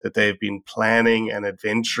 that they've been planning and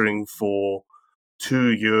adventuring for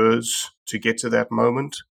 2 years to get to that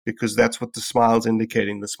moment, because that's what the smile's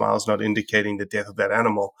indicating. The smile's not indicating the death of that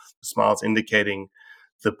animal. The smile's indicating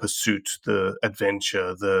the pursuit, the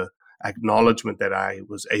adventure, the acknowledgement that I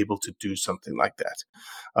was able to do something like that.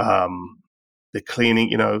 The cleaning,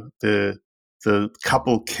 you know, the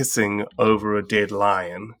couple kissing over a dead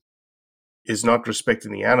lion is not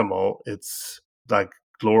respecting the animal. It's like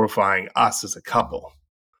glorifying us as a couple.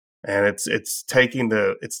 And it's taking the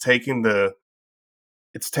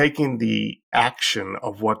action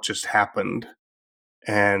of what just happened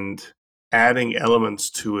and adding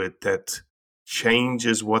elements to it that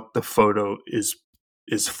changes what the photo is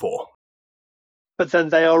for. But then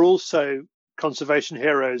they are also conservation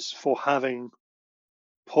heroes for having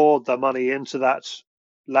poured their money into that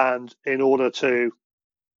land in order to,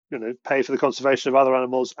 you know, pay for the conservation of other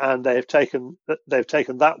animals, and they've taken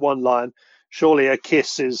that one lion. Surely a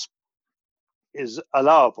kiss is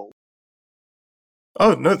allowable.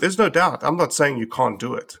 Oh, no, there's no doubt. I'm not saying you can't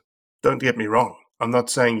do it. Don't get me wrong. I'm not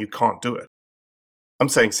saying you can't do it. I'm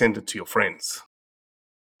saying send it to your friends.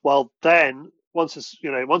 Well, then once it's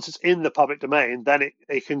in the public domain, then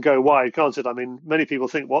it can go wide, can't it? I mean, many people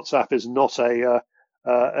think WhatsApp is not a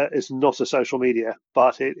social media,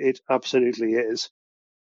 but it absolutely is.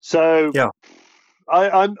 So yeah.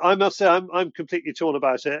 I must say I'm completely torn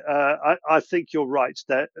about it. I think you're right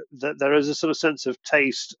that there is a sort of sense of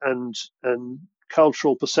taste and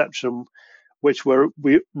cultural perception which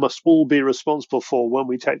we must all be responsible for when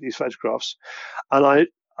we take these photographs. And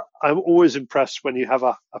I'm always impressed when you have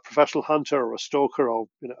a professional hunter or a stalker or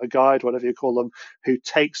a guide, whatever you call them, who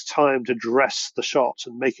takes time to dress the shot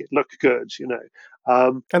and make it look good.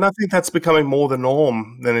 And I think that's becoming more the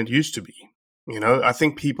norm than it used to be. I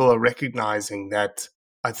think people are recognizing that.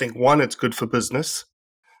 I think one, it's good for business.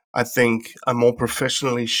 I think a more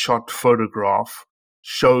professionally shot photograph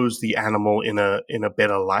shows the animal in a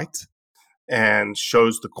better light and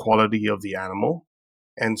shows the quality of the animal.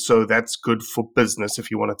 And so that's good for business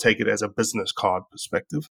if you want to take it as a business card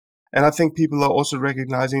perspective. And I think people are also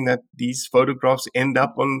recognizing that these photographs end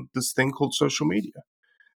up on this thing called social media.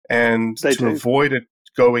 And to avoid it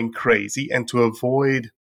going crazy and to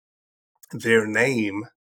avoid their name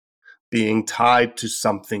being tied to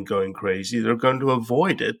something going crazy, they're going to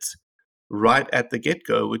avoid it right at the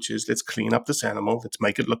get-go, which is, let's clean up this animal, let's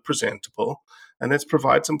make it look presentable, and let's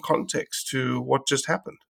provide some context to what just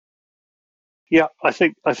happened. Yeah, I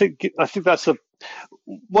think that's a.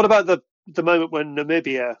 What about the moment when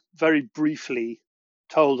Namibia very briefly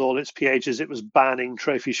told all its PHs it was banning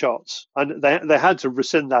trophy shots, and they had to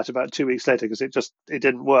rescind that about 2 weeks later because it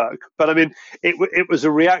didn't work. But I mean, it was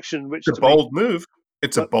a reaction which it's a bold move.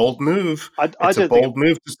 It's a bold move. It's a bold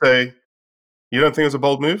move to say. You don't think it's a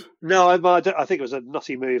bold move? No, I think it was a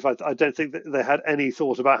nutty move. I don't think that they had any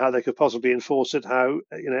thought about how they could possibly enforce it. How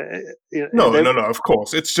No. Of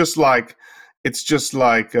course, it's just like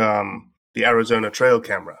the Arizona trail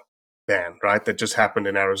camera ban, right? That just happened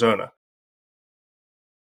in Arizona.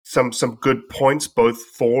 Some good points both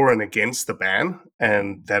for and against the ban,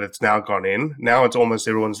 and that it's now gone in. Now it's almost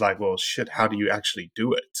everyone's like, well, shit, how do you actually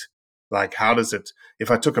do it? Like, how does it,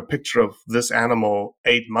 if I took a picture of this animal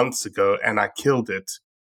 8 months ago and I killed it,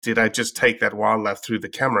 did I just take that wildlife through the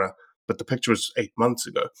camera? But the picture was 8 months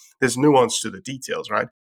ago. There's nuance to the details, right?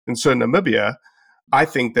 And so in Namibia, I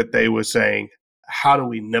think that they were saying, how do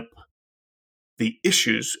we nip the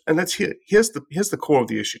issues? And here's the core of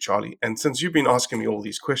the issue, Charlie. And since you've been asking me all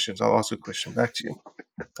these questions, I'll ask a question back to you.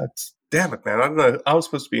 Damn it, man. I don't know. I was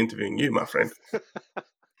supposed to be interviewing you, my friend.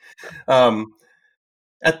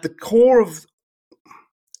 At the core of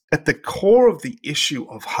the issue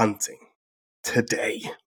of hunting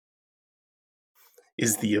today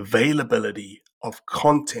is the availability of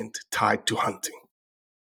content tied to hunting.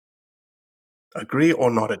 Agree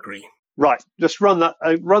or not agree? Right. Just run that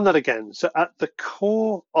again. So at the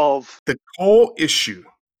core of the core issue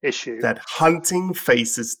that hunting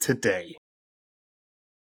faces today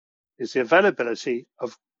is the availability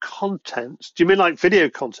of content. Do you mean like video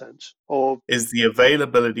content, or is the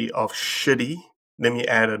availability of shitty? Let me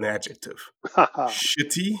add an adjective.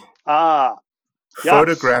 Shitty.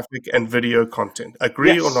 Photographic and video content.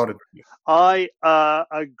 Agree or not agree? I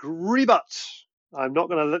agree, but I'm not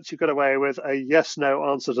going to let you get away with a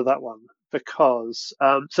yes/no answer to that one, because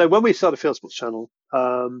so when we started Field Sports Channel,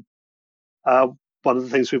 one of the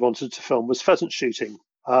things we wanted to film was pheasant shooting,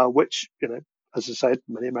 which, as I said,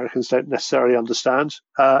 many Americans don't necessarily understand.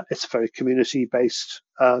 It's a very community-based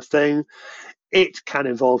thing. It can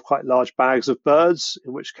involve quite large bags of birds,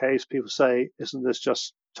 in which case people say, isn't this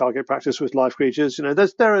just target practice with live creatures?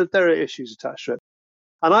 There are issues attached to it.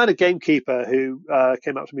 And I had a gamekeeper who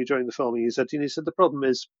came up to me during the filming. He said, the problem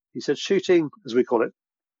is, shooting, as we call it,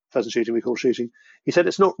 pheasant shooting, we call shooting. He said,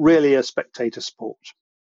 it's not really a spectator sport.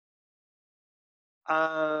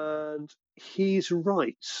 And he's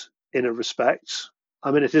right in a respect.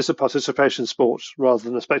 I mean, it is a participation sport rather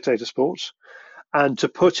than a spectator sport. And to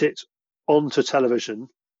put it onto television,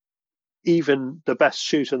 even the best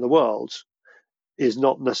shoot in the world is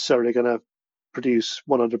not necessarily going to produce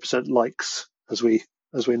 100% likes as we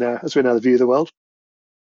now view the world.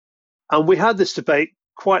 And we had this debate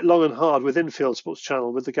quite long and hard within Field Sports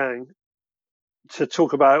Channel with the gang to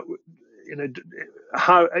talk about,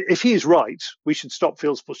 how, if he's right, we should stop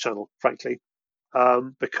Field Sports Channel, frankly,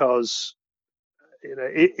 because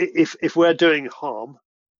if we're doing harm,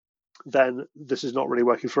 then this is not really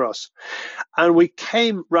working for us. And we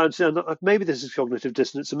came round to, maybe this is cognitive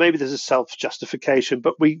dissonance and maybe this is self-justification,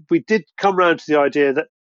 but we did come round to the idea that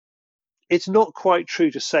it's not quite true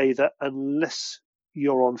to say that unless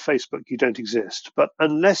you're on Facebook, you don't exist. But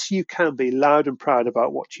unless you can be loud and proud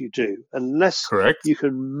about what you do, unless you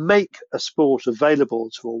can make a sport available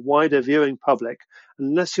to a wider viewing public,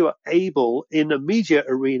 unless you are able in a media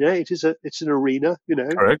arena, it's an arena,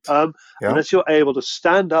 unless you're able to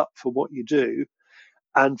stand up for what you do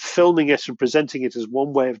and filming it and presenting it as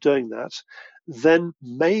one way of doing that, then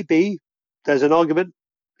maybe there's an argument,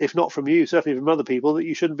 if not from you, certainly from other people, that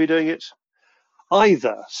you shouldn't be doing it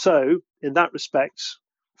either. So, in that respect,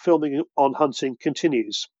 filming on hunting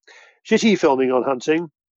continues. Shitty filming on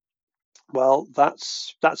hunting, well,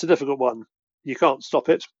 that's a difficult one. you can't stop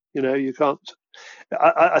it. You can't.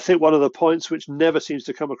 I think one of the points which never seems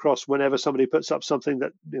to come across whenever somebody puts up something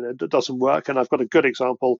that that doesn't work, and I've got a good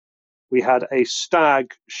example. We had a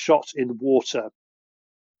stag shot in water,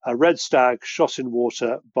 a red stag shot in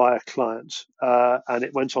water by a client, and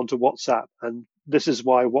it went onto WhatsApp. And this is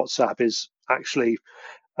why WhatsApp is actually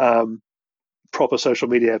proper social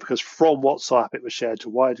media, because from WhatsApp it was shared to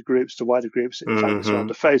wider groups. In fact, it's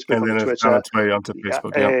onto Facebook, and onto then it's Twitter. found its way onto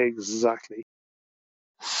Facebook. Yeah. Exactly.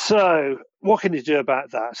 So, what can you do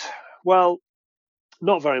about that? Well,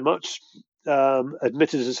 not very much.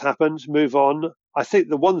 Admit it has happened, move on. I think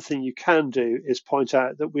the one thing you can do is point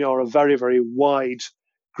out that we are a very, very wide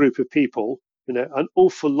group of people. An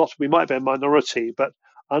awful lot, we might be a minority, but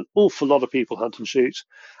an awful lot of people hunt and shoot.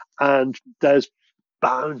 And there's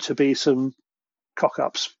bound to be some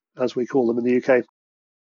cock-ups, as we call them in the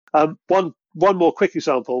UK. One more quick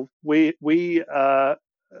example. We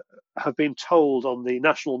have been told on the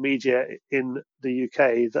national media in the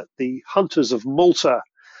UK that the hunters of Malta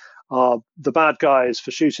are the bad guys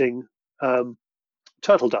for shooting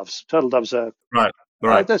turtle doves. Turtle doves are right.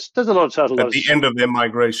 There's a lot of turtle doves at the end of their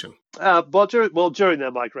migration. During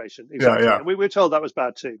their migration, exactly. Yeah. And we were told that was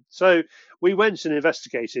bad too. So we went and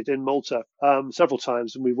investigated in Malta several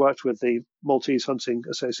times, and we worked with the Maltese Hunting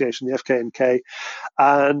Association, the FKNK,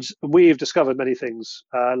 and we've discovered many things.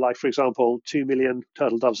 Like, for example, 2 million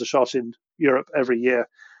turtle doves are shot in Europe every year.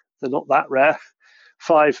 They're not that rare.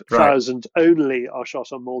 5,000 only are shot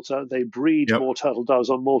on Malta. They breed more turtle doves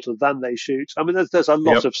on Malta than they shoot. I mean, there's a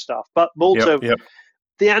lot of stuff, but Malta.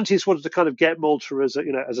 The antis wanted to kind of get Malta as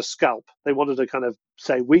a scalp. They wanted to kind of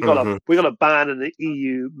say we got a ban in the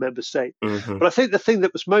EU member state. But I think the thing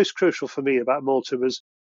that was most crucial for me about Malta was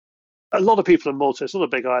a lot of people in Malta. It's not a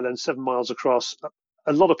big island, 7 miles across.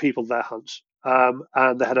 A lot of people there hunt,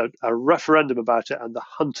 and they had a referendum about it, and the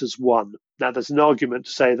hunters won. Now there's an argument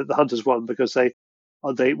to say that the hunters won because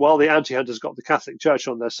while the anti-hunters got the Catholic Church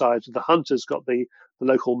on their side, the hunters got the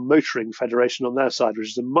local motoring federation on their side, which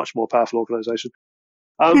is a much more powerful organisation.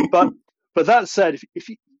 But that said,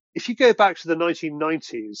 if you go back to the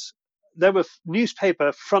 1990s, there were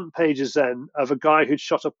newspaper front pages then of a guy who'd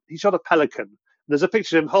shot a pelican. And there's a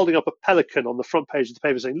picture of him holding up a pelican on the front page of the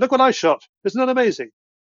paper saying, "Look what I shot! Isn't that amazing?"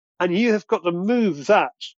 And you have got to move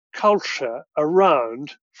that culture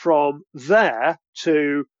around from there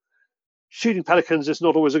to shooting pelicans is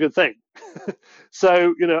not always a good thing.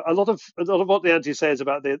 So, a lot of what the anti say is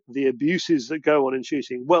about the abuses that go on in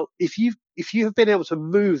shooting. Well, if you have been able to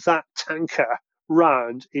move that tanker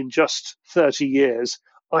round in just 30 years,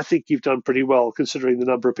 I think you've done pretty well considering the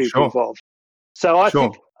number of people involved. So I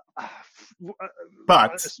think.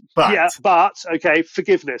 But okay,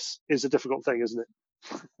 forgiveness is a difficult thing, isn't it?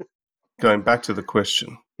 Going back to the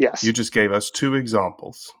question. Yes. You just gave us two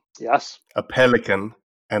examples. Yes. A pelican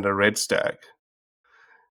and a red stag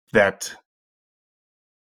that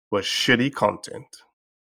was shitty content.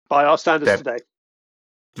 By our standards today.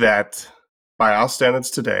 That, by our standards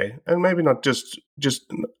today, and maybe not just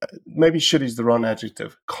maybe shitty is the wrong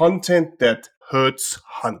adjective, content that hurts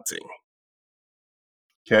hunting.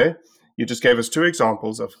 Okay? You just gave us two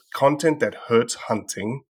examples of content that hurts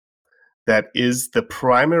hunting that is the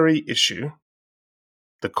primary issue,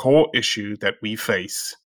 the core issue that we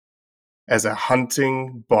face as a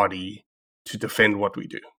hunting body to defend what we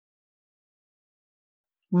do?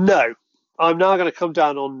 No. I'm now going to come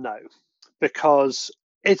down on no, because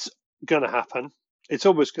it's going to happen. It's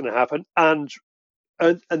always going to happen. And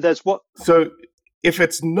there's what... So if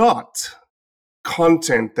it's not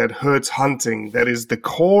content that hurts hunting, that is the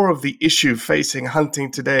core of the issue facing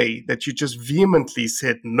hunting today, that you just vehemently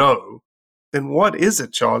said no, then what is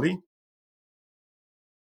it, Charlie?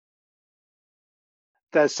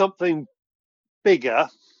 There's something bigger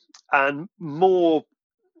and more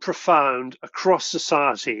profound across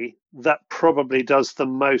society that probably does the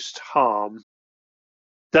most harm,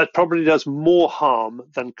 that probably does more harm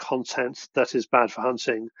than content that is bad for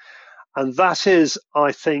hunting. And that is,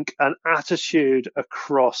 I think, an attitude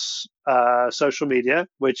across social media,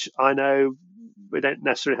 which I know we don't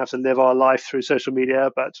necessarily have to live our life through social media,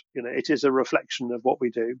 but it is a reflection of what we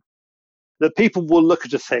do. That people will look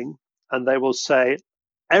at a thing and they will say,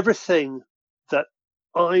 everything that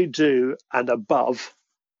I do and above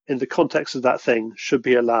in the context of that thing should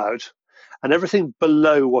be allowed, and everything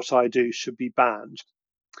below what I do should be banned.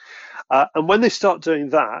 And when they start doing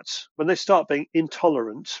that, when they start being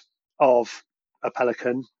intolerant of a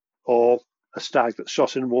pelican or a stag that's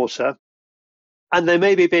shot in water, and they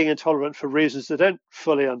may be being intolerant for reasons they don't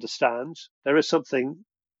fully understand, there is something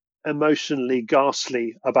emotionally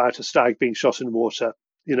ghastly about a stag being shot in water.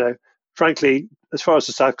 frankly, as far as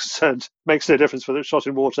the stag's concerned, makes no difference whether it's shot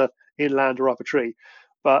in water, inland, or up a tree.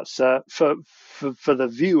 But for the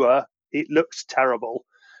viewer, it looks terrible.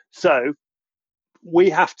 So we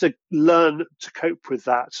have to learn to cope with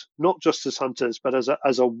that, not just as hunters, but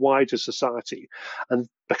as a wider society. And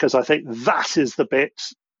because I think that is the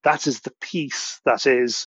piece that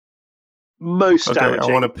is most Okay, damaging,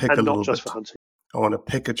 I want to pick a and little not just bit. for hunting. I want to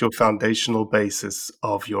pick at your foundational basis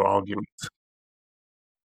of your argument.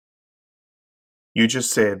 You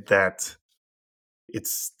just said that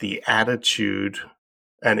it's the attitude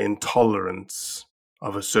and intolerance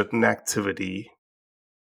of a certain activity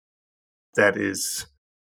that is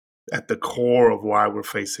at the core of why we're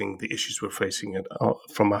facing the issues we're facing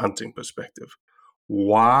from a hunting perspective.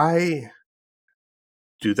 Why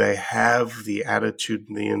do they have the attitude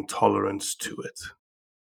and the intolerance to it?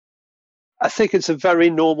 I think it's a very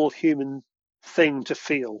normal human thing to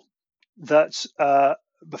feel that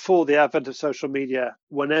before the advent of social media,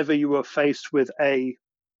 whenever you were faced with a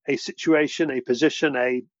situation, a position,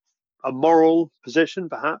 a moral position,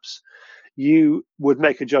 perhaps, you would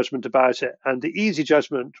make a judgment about it. And the easy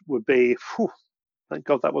judgment would be, thank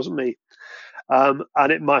God that wasn't me. And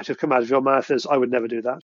it might have come out of your mouth as, I would never do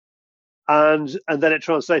that. And then it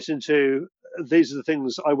translates into, these are the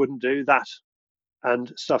things I wouldn't do, that,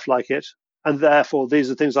 and stuff like it. And therefore, these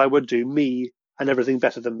are the things I would do, me, and everything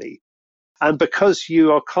better than me. And because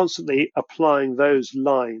you are constantly applying those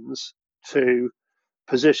lines to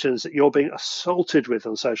positions that you're being assaulted with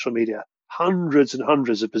on social media, hundreds and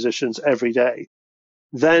hundreds of positions every day,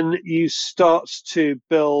 then you start to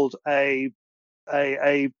build a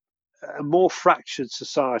more fractured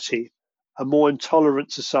society, a more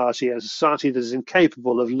intolerant society, a society that is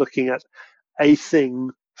incapable of looking at a thing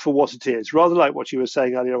for what it is. Rather like what you were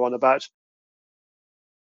saying earlier on about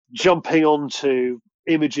jumping onto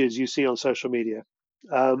images you see on social media.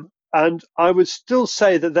 And I would still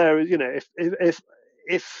say that there,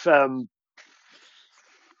 if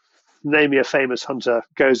name me a famous hunter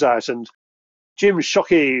goes out and Jim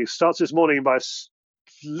Shockey starts his morning by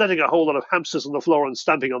letting a whole lot of hamsters on the floor and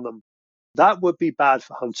stamping on them, that would be bad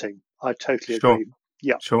for hunting. I totally agree.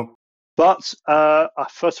 Yeah. Sure. But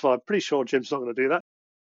first of all, I'm pretty sure Jim's not going to do that.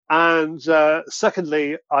 And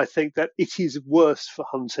secondly, I think that it is worse for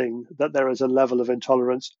hunting that there is a level of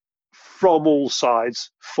intolerance from all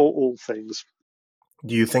sides for all things.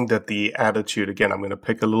 Do you think that the attitude, again, I'm going to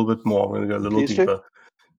pick a little bit more, I'm going to go a little Please deeper.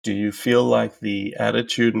 Do you feel like the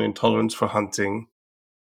attitude and intolerance for hunting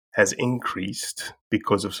has increased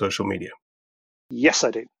because of social media? Yes,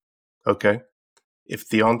 I do. Okay. If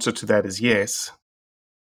the answer to that is yes,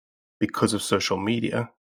 because of social media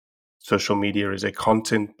is a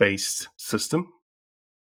content-based system.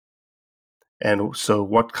 And so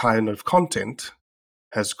what kind of content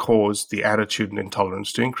has caused the attitude and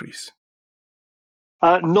intolerance to increase?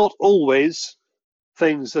 Not always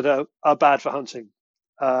things that are bad for hunting,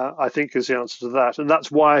 I think is the answer to that. And that's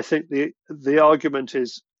why I think the argument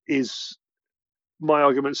is my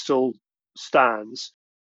argument still stands.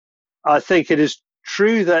 I think it is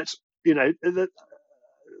true that, that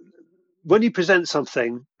when you present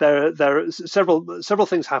something, there are several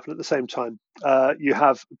things happen at the same time. You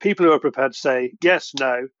have people who are prepared to say yes,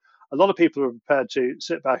 no. A lot of people are prepared to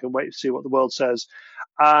sit back and wait to see what the world says,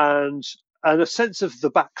 and a sense of the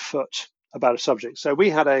back foot about a subject. So we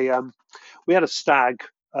had a stag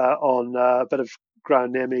on a bit of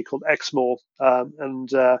ground near me called Exmoor, and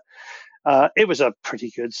it was a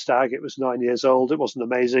pretty good stag. It was 9 years old. It wasn't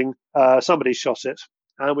amazing. Somebody shot it.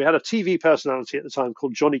 And we had a TV personality at the time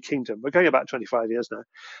called Johnny Kingdom. We're going about 25 years now.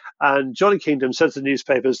 And Johnny Kingdom said to the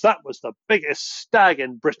newspapers, that was the biggest stag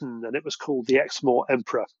in Britain, and it was called the Exmoor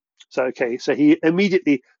Emperor. So he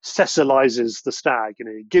immediately Cecilizes the stag,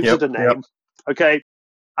 he gives it a name. Yep. Okay.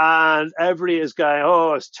 And everybody is going,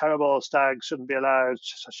 oh, it's terrible. Stags shouldn't be allowed.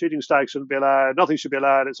 Shooting stags shouldn't be allowed. Nothing should be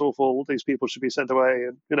allowed. It's awful. These people should be sent away.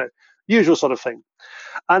 And, usual sort of thing.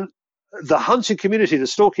 And the hunting community,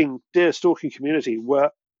 the deer stalking community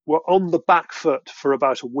were on the back foot for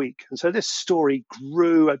about a week. And so this story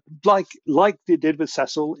grew like it did with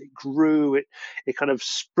Cecil. It grew, it kind of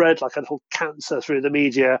spread like a little cancer through the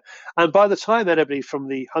media. And by the time anybody from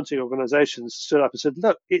the hunting organizations stood up and said,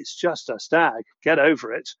 look, it's just a stag, get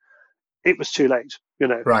over it, it was too late,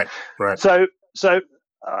 Right. So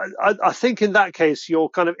I think in that case, your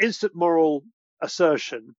kind of instant moral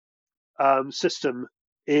assertion system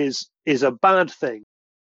is a bad thing,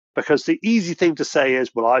 because the easy thing to say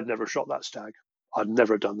is, well, I'd never shot that stag. I'd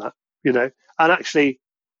never done that, and actually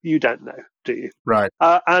you don't know, do you? Right.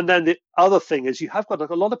 And then the other thing is you have got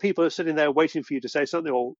a lot of people who are sitting there waiting for you to say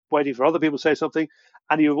something or waiting for other people to say something.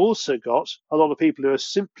 And you've also got a lot of people who are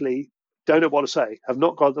simply don't know what to say, have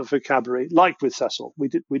not got the vocabulary, like with Cecil. We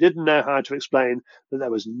didn't know how to explain that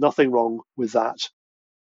there was nothing wrong with that.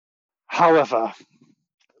 However,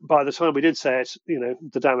 by the time we did say it,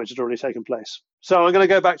 the damage had already taken place. So I'm going to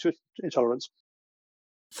go back to intolerance.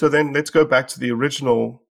 So then let's go back to the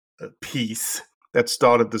original piece that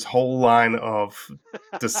started this whole line of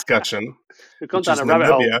discussion, We've gone down a rabbit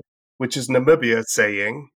hole. Which is Namibia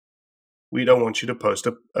saying, we don't want you to post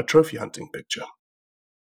a trophy hunting picture.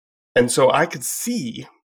 And so I could see,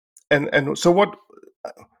 and so what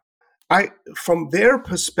from their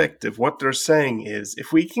perspective, what they're saying is,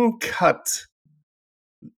 if we can cut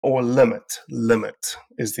or limit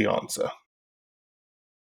is the answer.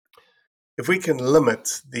 If we can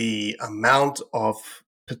limit the amount of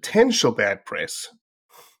potential bad press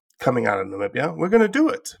coming out of Namibia, we're going to do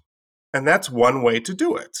it. And that's one way to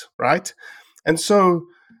do it, right? And so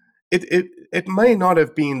it may not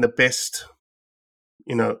have been the best,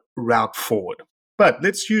 route forward. But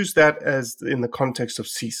let's use that as in the context of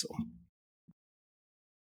Cecil.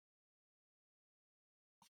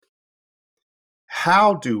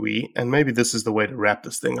 How do we, and maybe this is the way to wrap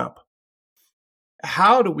this thing up,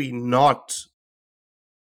 how do we not,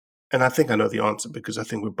 and I think I know the answer because I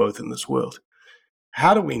think we're both in this world,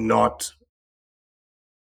 how do we not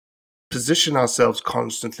position ourselves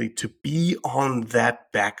constantly to be on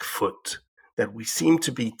that back foot that we seem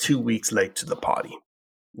to be 2 weeks late to the party,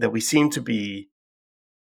 that we seem to be,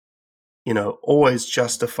 always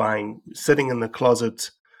justifying sitting in the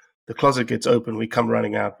closet gets open, we come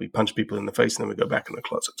running out, we punch people in the face, and then we go back in the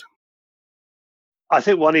closet? I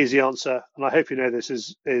think one easy answer, and I hope you know this,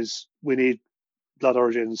 is we need Blood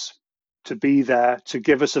Origins to be there, to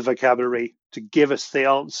give us a vocabulary, to give us the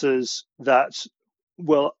answers that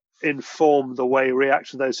will inform the way we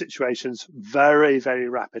react to those situations very, very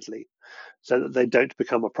rapidly so that they don't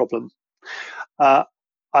become a problem.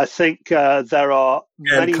 I think there are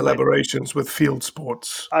many collaborations with field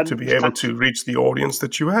sports to be able to reach the audience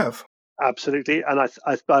that you have. Absolutely, and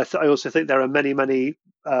I also think there are many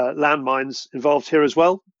landmines involved here as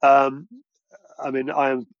well. I'm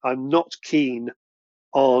not keen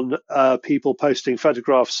on people posting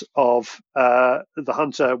photographs of the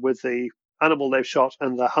hunter with the animal they've shot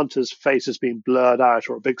and the hunter's face has been blurred out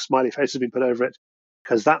or a big smiley face has been put over it,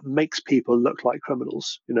 because that makes people look like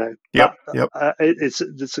criminals. Yep.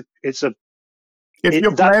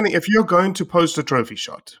 If you're going to post a trophy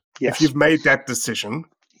shot, yes. If you've made that decision,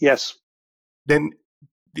 yes, then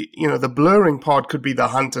the blurring part could be the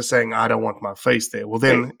hunter saying, I don't want my face there. Well,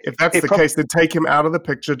 then if that's the case, then take him out of the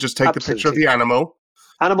picture. Just take the picture of the animal.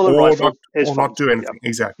 Animal and rifle is fine. Not do anything. Yeah.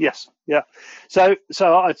 Exactly. Yes. Yeah. So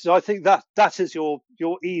I think that is your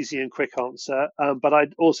easy and quick answer. But I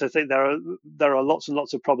also think there are lots and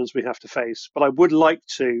lots of problems we have to face. But I would like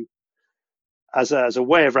to, as a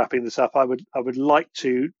way of wrapping this up, I would like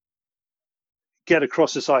to get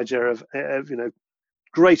across this idea of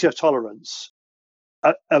greater tolerance.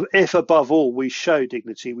 If above all we show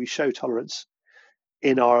dignity, we show tolerance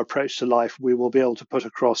in our approach to life, we will be able to put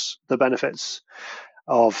across the benefits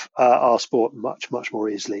of our sport much, much more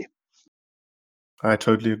easily. I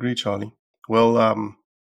totally agree, Charlie. Well,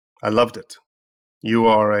 I loved it. You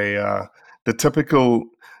are the typical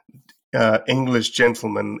English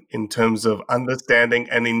gentleman in terms of understanding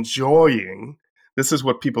and enjoying. This is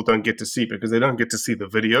what people don't get to see because they don't get to see the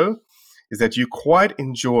video, is that you quite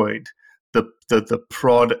enjoyed the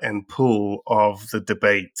prod and pull of the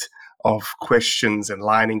debate, of questions and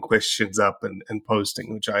lining questions up and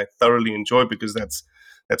posting, which I thoroughly enjoy because that's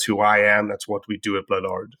who I am. That's what we do at Blood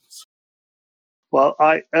Origins. Well,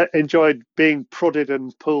 I enjoyed being prodded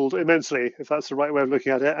and pulled immensely, if that's the right way of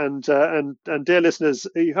looking at it. And dear listeners,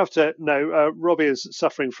 you have to know Robbie is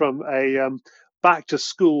suffering from a back to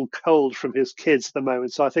school cold from his kids at the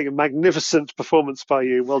moment. So I think a magnificent performance by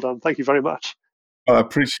you. Well done. Thank you very much. I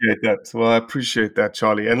appreciate that. Well, I appreciate that,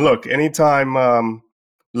 Charlie. And look, anytime,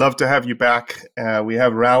 love to have you back. We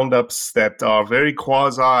have roundups that are very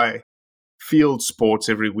quasi field sports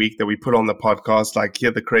every week that we put on the podcast, like here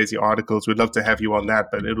the crazy articles. We'd love to have you on that,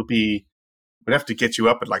 but we'd have to get you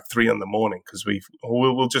up at like 3 a.m. because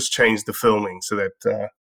we'll just change the filming so that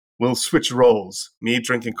we'll switch roles. Me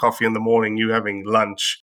drinking coffee in the morning, you having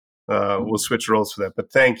lunch. We'll switch roles for that.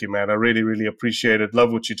 But thank you, man. I really, really appreciate it.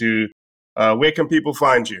 Love what you do. Where can people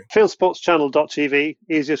find you? Fieldsportschannel.tv,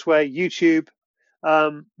 easiest way. YouTube.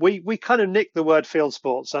 We kind of nicked the word field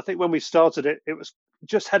sports. I think when we started it was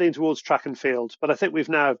just heading towards track and field, but I think we've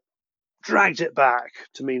now dragged it back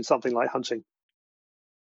to mean something like hunting.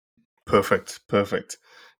 Perfect.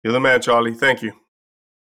 You're the man, Charlie. Thank you.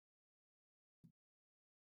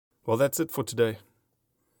 Well, that's it for today.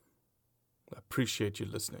 I appreciate you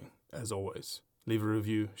listening. as always, leave a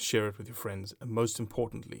review, share it with your friends, and most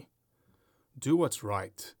importantly, do what's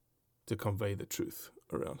right to convey the truth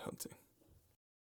around hunting.